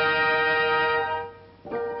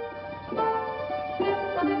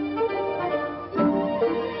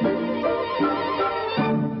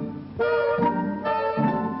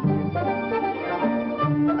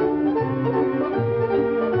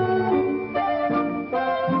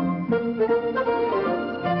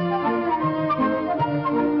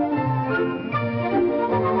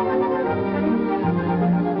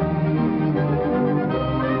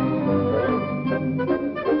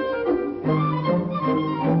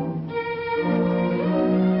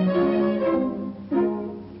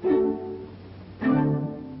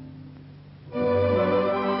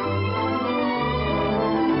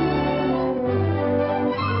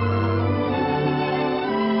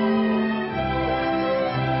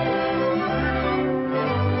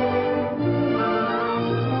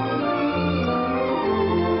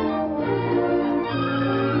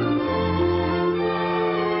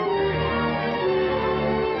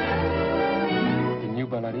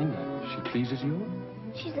 Pleases you?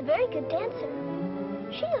 She's a very good dancer.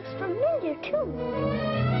 She looks familiar, too.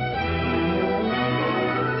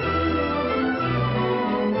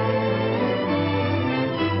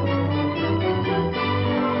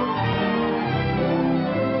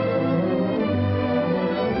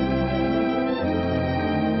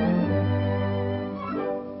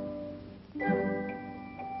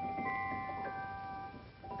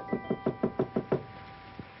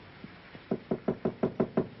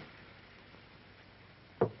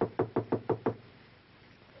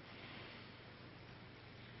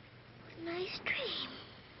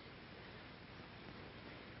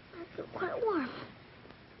 feel quite warm.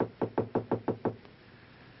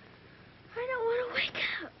 I don't want to wake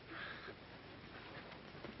up.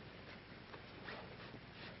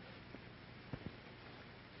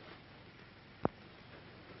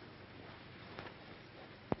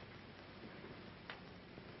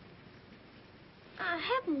 I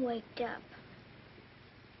haven't waked up.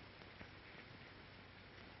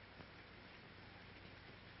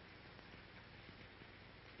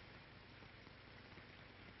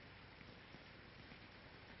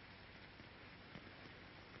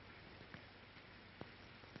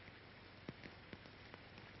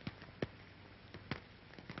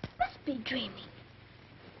 Must be dreaming.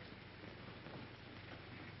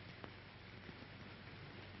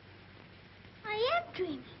 I am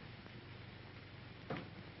dreaming.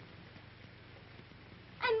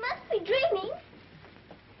 I must be dreaming.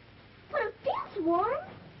 But it feels warm.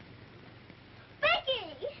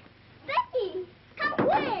 Becky! Becky! Come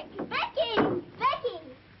quick! Becky! Becky!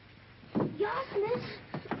 Yes, miss?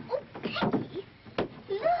 Oh, Becky!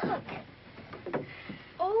 Look!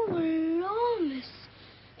 Oh, Lord, miss.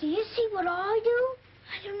 Do you see what I do?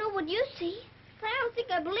 I don't know what you see, but I don't think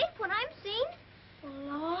I believe what I'm seeing.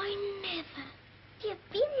 Well, I never. Do you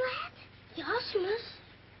feel that? Yes, miss.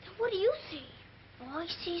 Then what do you see? I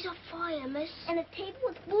sees a fire, miss. And a table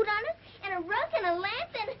with food on it, and a rug, and a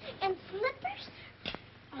lamp, and slippers.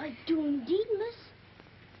 I do indeed, miss.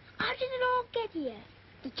 How did it all get here?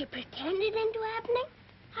 Did you pretend it into happening?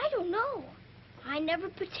 I don't know. I never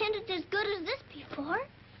pretended as good as this before.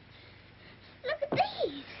 Look at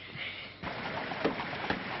these.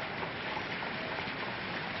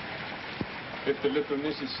 If the little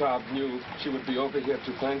Mrs. Saab knew, she would be over here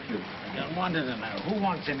to thank you. I don't want to know. Who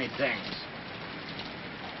wants any thanks?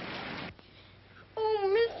 Oh,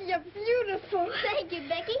 miss, you're beautiful. Thank you,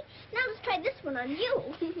 Becky. Now let's try this one on you.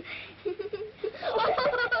 Isn't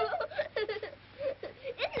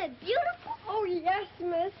it beautiful? Oh, yes,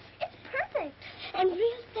 miss. It's perfect. And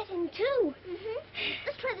real fitting, too.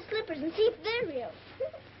 Let's try the slippers and see if they're real.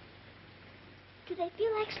 Do they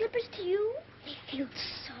feel like slippers to you? They feel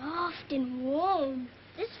soft and warm.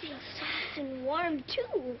 This feels soft and warm,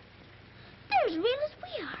 too. They're as real as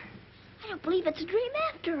we are. I don't believe it's a dream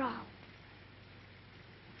after all.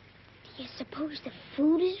 Do you suppose the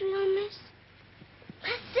food is real, miss?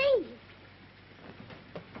 Let's see.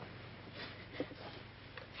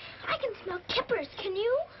 I can smell kippers, can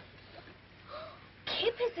you?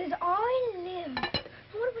 Kippers is all I live. I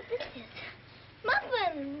wonder what this is.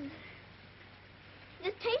 Muffins.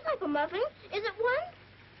 This tastes like a muffin. Is it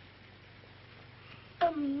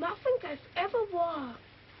one? A muffin as ever was.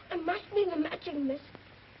 It must be the magic, miss.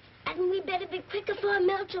 Hadn't we better be quick before it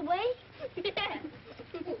melts away?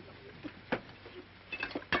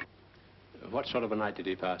 What sort of a night did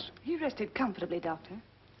he pass? He rested comfortably, Doctor.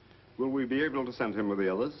 Will we be able to send him with the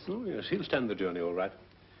others? Oh, yes, he'll stand the journey all right.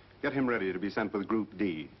 Get him ready to be sent with Group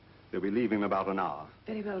D. They'll be leaving in about an hour.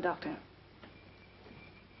 Very well, Doctor.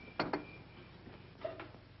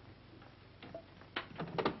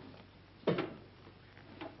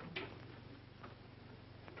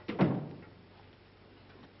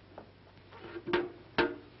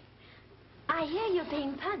 I hear you're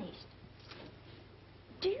being punished.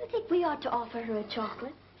 Do you think we ought to offer her a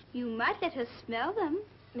chocolate? You might let her smell them.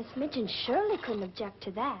 Miss Minton surely couldn't object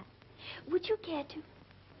to that. Would you care to?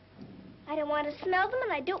 I don't want to smell them,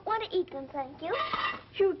 and I don't want to eat them, thank you.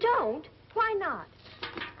 You don't? Why not?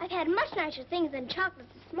 I've had much nicer things than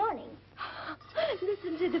chocolates this morning.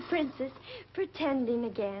 Listen to the princess, pretending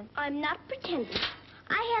again. I'm not pretending.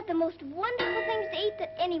 I had the most wonderful things to eat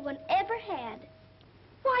that anyone ever had.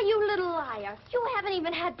 Why, you little liar. You haven't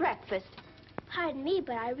even had breakfast. Pardon me,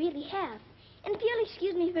 but I really have. And if you'll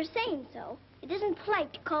excuse me for saying so, it isn't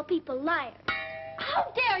polite to call people liars. How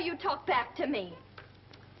dare you talk back to me?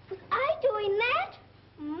 Was I doing that?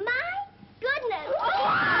 My goodness.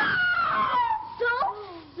 So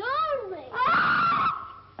sorry.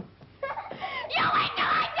 You wait till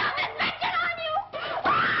I dump this bitchin' on you!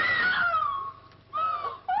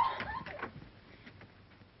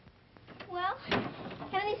 Well,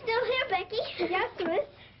 Henny's still here, Becky. Yes, miss.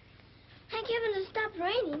 Thank heaven it stopped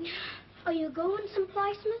raining. Are you going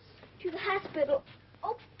someplace, miss? To the hospital.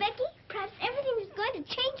 Oh, Becky, perhaps everything is going to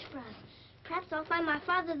change for us. Perhaps I'll find my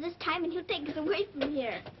father this time and he'll take us away from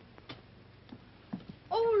here.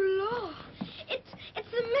 Oh, Lord. It's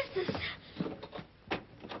the missus.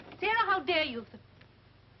 Sarah, how dare you?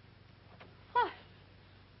 Why,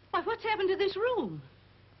 what's happened to this room?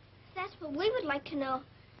 That's what we would like to know.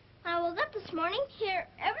 When I woke up this morning, here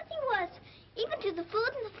everything was, even to the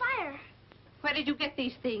food and the fire. Where did you get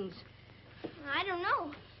these things? I don't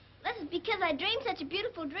know. Let's Because I dreamed such a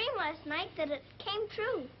beautiful dream last night that it came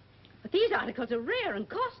true. But these articles are rare and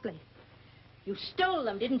costly. You stole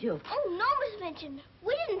them, didn't you? Oh, no, Miss Minchin.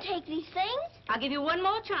 We didn't take these things. I'll give you one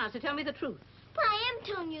more chance to tell me the truth. But I am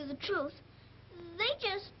telling you the truth. They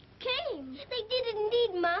just came. They did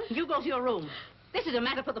indeed, Mom. You go to your room. This is a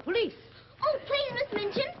matter for the police. Oh, please, Miss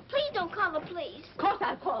Minchin. Please don't call the police. Of course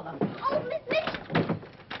I'll call them. Oh, Miss Minchin.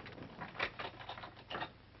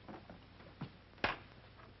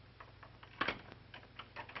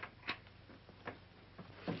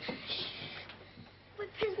 We're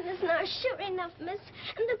prisoners now, sure enough, miss.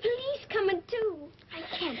 And the police coming, too. I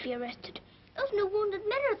can't be arrested. Those new wounded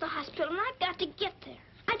men are at the hospital, and I've got to get there.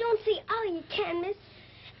 I don't see how you can, miss.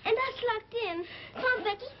 And us locked in. Come on,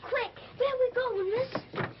 Becky, quick. Where are we going, miss?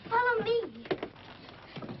 Follow me.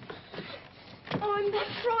 Oh, I'm back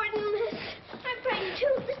frightened, miss. I'm frightened,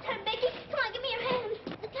 too. This time, Becky. Come on, give me your hand.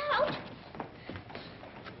 Look out.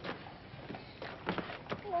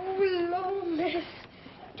 Oh, Lord, miss.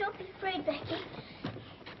 Don't be afraid, Becky.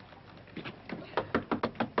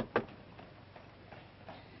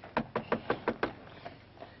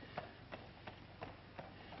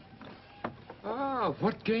 Ah,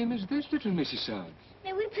 what game is this, little Mrs. South?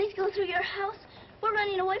 May we please go through your house? We're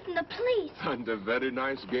running away from the police. And a very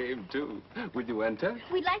nice game, too. Will you enter?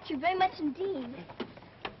 We'd like you very much indeed.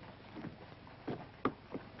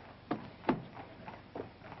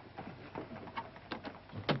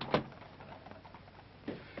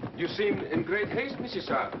 You seem in great haste, Mrs.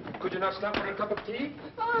 South. Could you not stop for a cup of tea?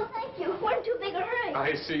 Oh, thank you. We're in too big a hurry.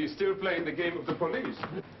 I see. Still playing the game of the police.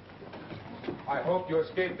 I hope you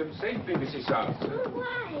escaped them safely, Mrs. South. Oh,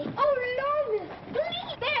 why? Oh, Lord,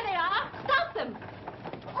 please. There they are. Stop them.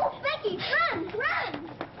 Oh, Becky, run, run.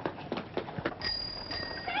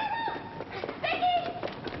 Becky,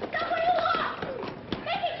 stop where you are.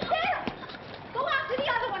 Becky, Sarah. Go after the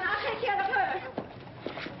other one. I'll take care of her.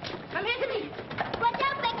 Come here to me. Watch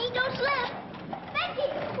out, Becky, don't slip. Becky,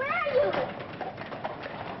 where are you?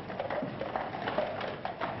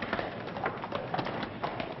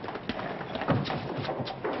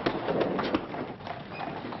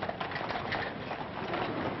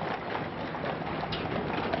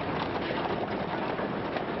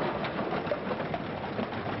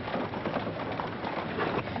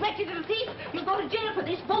 Wretched little thief, you'll go to jail for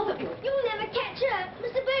this, both of you. You'll never catch her.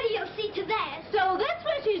 Mr. Birdie will see to that. So that's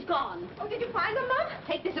where she's gone. Oh, did you find her, Mom?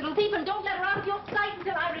 Take this little thief and don't let her out of your sight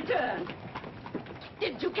until I return.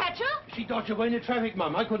 Did you catch her? She dodged away in the traffic,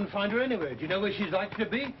 Mum. I couldn't find her anywhere. Do you know where she's likely to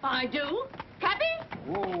be? I do. Cappy?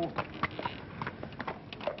 Whoa.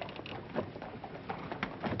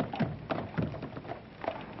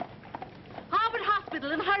 Harvard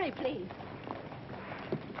Hospital, and hurry, please.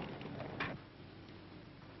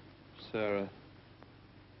 Sarah.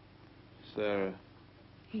 Sarah.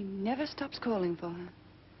 He never stops calling for her.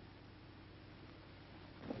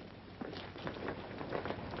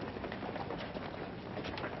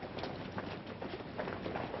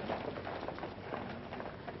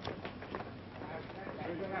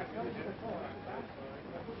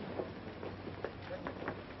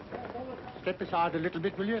 Step aside a little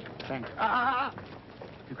bit, will you? Thanks.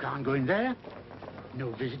 You can't go in there.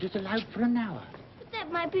 No visitors allowed for an hour. But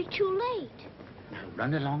that might be too late. Now,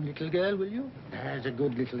 run along, little girl, will you? There's a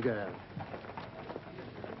good little girl.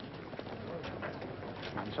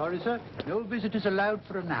 I'm sorry, sir. No visitors allowed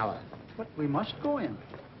for an hour. But we must go in.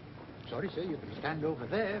 Sorry, sir. You can stand over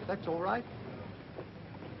there, if that's all right.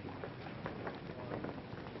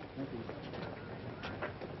 Thank you.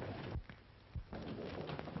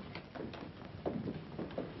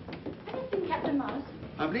 Anything, Captain Morris?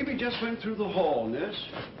 I believe he just went through the hall, nurse.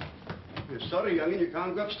 We're sorry, young'un, you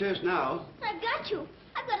can't go upstairs now. I've got you.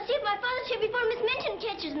 I've got to see if my father's here before Miss Minchin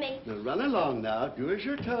catches me. Now run along now. Do as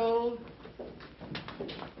you're told.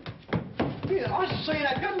 Here, I say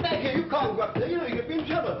now, come back here. You can't go up there. You know you'll be in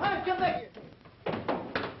trouble. All right, come back here.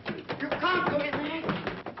 You can't go in there.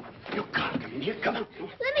 You can't go in here. Come on.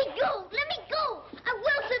 Let me go. Let me go. I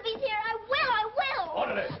will, if he's here. I will. I will.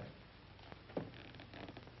 Orderly.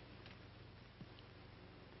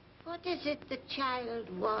 What is it the child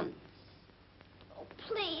wants? Oh,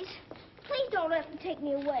 please. Please don't let them take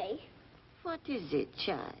me away. What is it,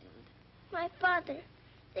 child? My father.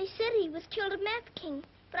 They said he was killed at Mafeking,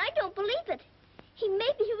 but I don't believe it. He may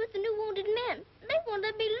be here with the new wounded men. They won't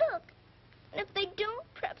let me look. And if they don't,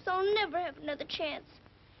 perhaps I'll never have another chance.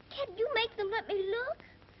 Can't you make them let me look?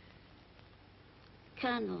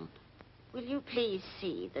 Colonel, will you please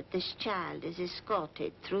see that this child is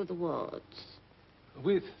escorted through the wards?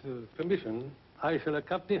 With permission, I shall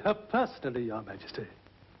accompany her personally, Your Majesty.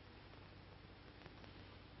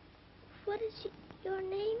 What is your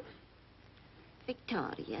name?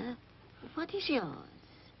 Victoria, what is yours?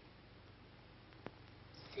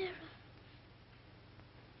 Sarah.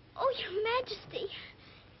 Oh, Your Majesty.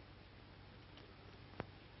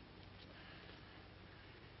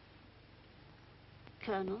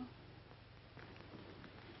 Colonel,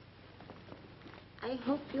 I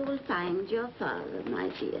hope you will find your father,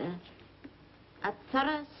 my dear. A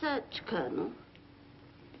thorough search, Colonel.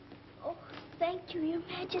 Oh, thank you, Your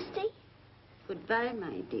Majesty. Goodbye,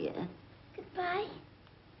 my dear. Goodbye.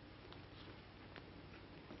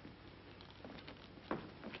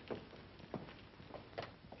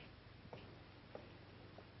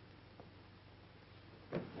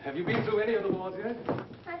 Have you been through any of the wards yet?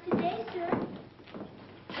 Not today, sir.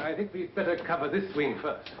 I think we'd better cover this wing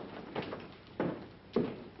first.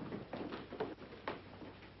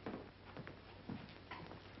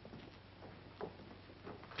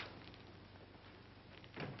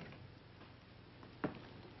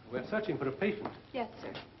 We're searching for a patient. Yes,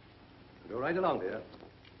 sir. Go right along, dear.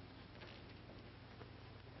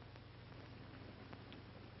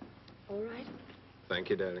 All right. Thank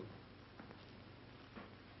you, darling.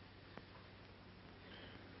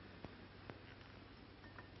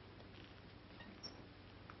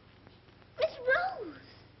 Miss Rose!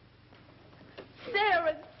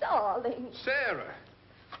 Sarah, darling. Sarah!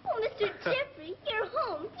 Oh, Mr. Jeffrey, you're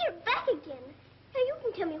home. You're back again. Now, you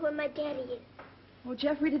can tell me where my daddy is. Oh,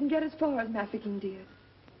 Jeffrey didn't get as far as Mafeking, dear.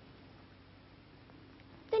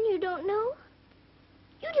 Then you don't know?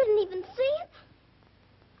 You didn't even see him?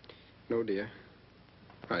 No, dear.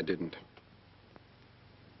 I didn't.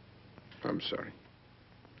 I'm sorry.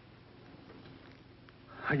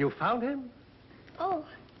 You found him? Oh,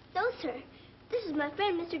 no, sir. This is my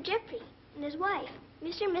friend, Mr. Jeffrey, and his wife,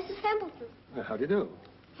 Mr. and Mrs. Templeton. How do you do?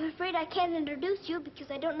 I'm afraid I can't introduce you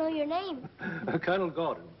because I don't know your name. Colonel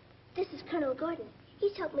Gordon. This is Colonel Gordon.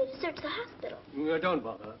 He's helped me to search the hospital. Don't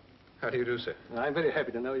bother. How do you do, sir? I'm very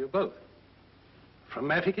happy to know you both. From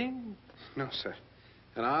Mafeking? No, sir.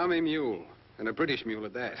 An army mule, and a British mule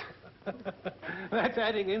at that. That's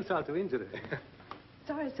adding insult to injury.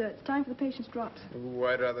 Sorry, sir. It's time for the patient's drops. Ooh,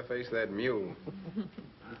 I'd rather face that mule.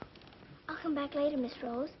 I'll come back later, Miss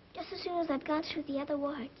Rose, just as soon as I've gone through the other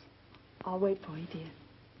wards. I'll wait for you,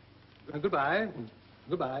 dear. Goodbye.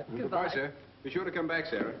 Goodbye. Goodbye, sir. Be sure to come back,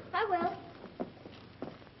 Sarah. I will.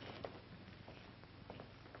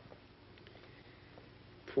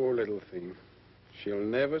 Poor little thing. She'll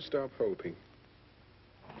never stop hoping.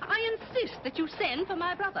 I insist that you send for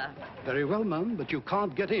my brother. Very well, Mum, but you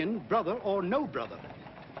can't get in, brother or no brother.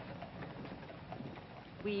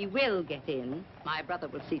 We will get in. My brother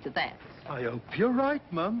will see to that. I hope you're right,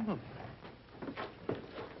 Mum.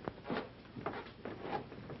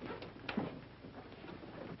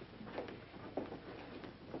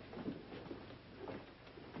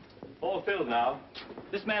 All filled now.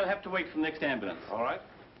 This man will have to wait for the next ambulance. All right.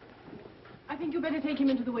 I think you better take him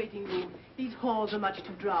into the waiting room. These halls are much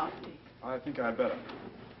too drafty. I think I'd better.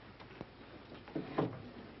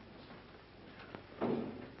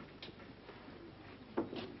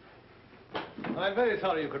 I'm very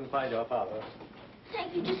sorry you couldn't find your father.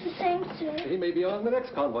 Thank you just the same, sir. He may be on the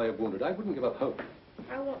next convoy of wounded. I wouldn't give up hope.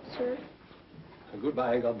 I won't, sir.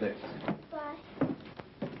 Goodbye and God bless. Bye.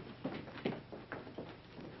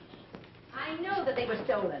 I know that they were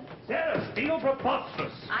stolen. Sarah Steele,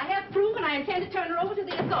 preposterous. I have proof, and I intend to turn her over to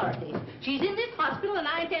the authorities. She's in this hospital, and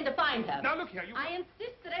I intend to find her. Now, look here, you... I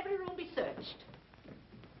insist that every room be searched.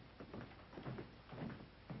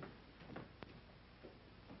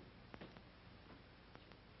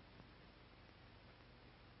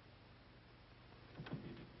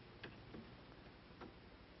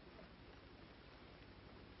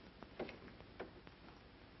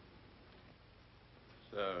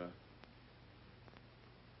 Sarah.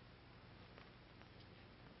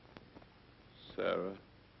 Sarah.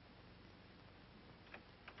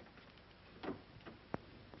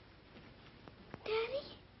 Daddy?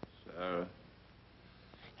 Sarah.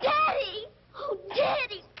 Daddy! Oh,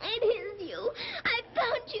 Daddy, it is you. I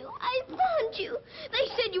found you. I found you. They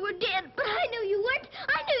said you were dead, but I knew you weren't.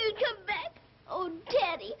 I knew you'd come back. Oh,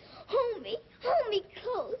 Daddy, hold me. Hold me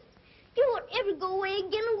close. You won't ever go away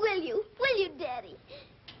again, will you? Will you, Daddy?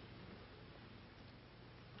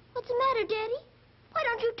 What's the matter, Daddy? Why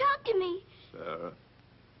don't you talk to me? Sarah.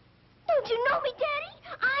 Don't you know me, Daddy?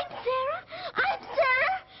 I'm Sarah. I'm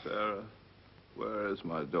Sarah. Sarah. Where is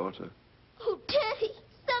my daughter? Oh, Daddy,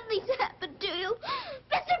 something's happened to you.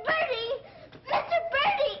 Mr. Birdie! Mr.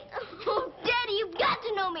 Birdie! Oh, Daddy, you've got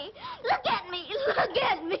to know me. Look at me. Look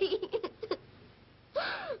at me.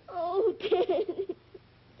 Oh, Daddy.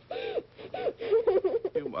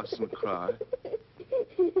 You mustn't cry.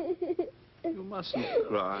 You mustn't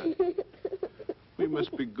cry. We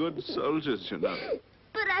must be good soldiers, you know.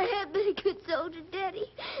 But I have been a good soldier, Daddy,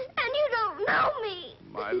 and you don't know me.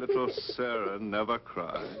 My little Sarah never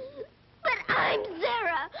cried. But I'm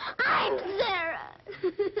Sarah. I'm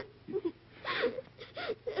Sarah.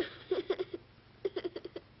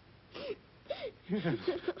 Yes.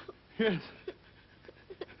 Yes.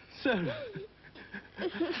 Sarah.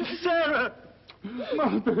 Sarah!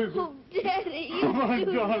 My baby. Oh, Daddy, you Oh, my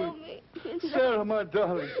do darling. know me. Sarah, my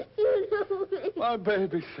darling. You know me. My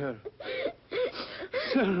baby, Sarah.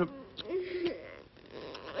 Sarah.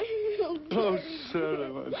 Oh, Sarah,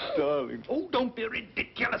 my darling. Oh, don't be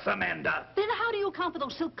ridiculous, Amanda. Then how do you account for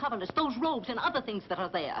those silk coverlets, those robes, and other things that are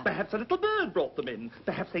there? Perhaps a little bird brought them in.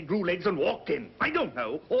 Perhaps they grew legs and walked in. I don't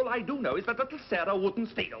know. All I do know is that little Sarah wouldn't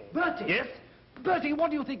steal. Bertie! Yes? Bertie, what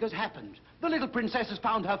do you think has happened? The little princess has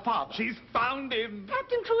found her father. She's found him.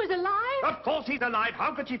 Captain Crewe is alive? Of course he's alive.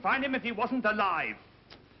 How could she find him if he wasn't alive?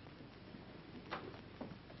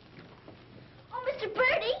 Oh, Mr.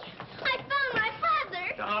 Birdie, I found my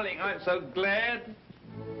father. Darling, I'm so glad.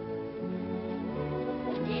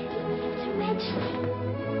 Daddy, it's a red snake.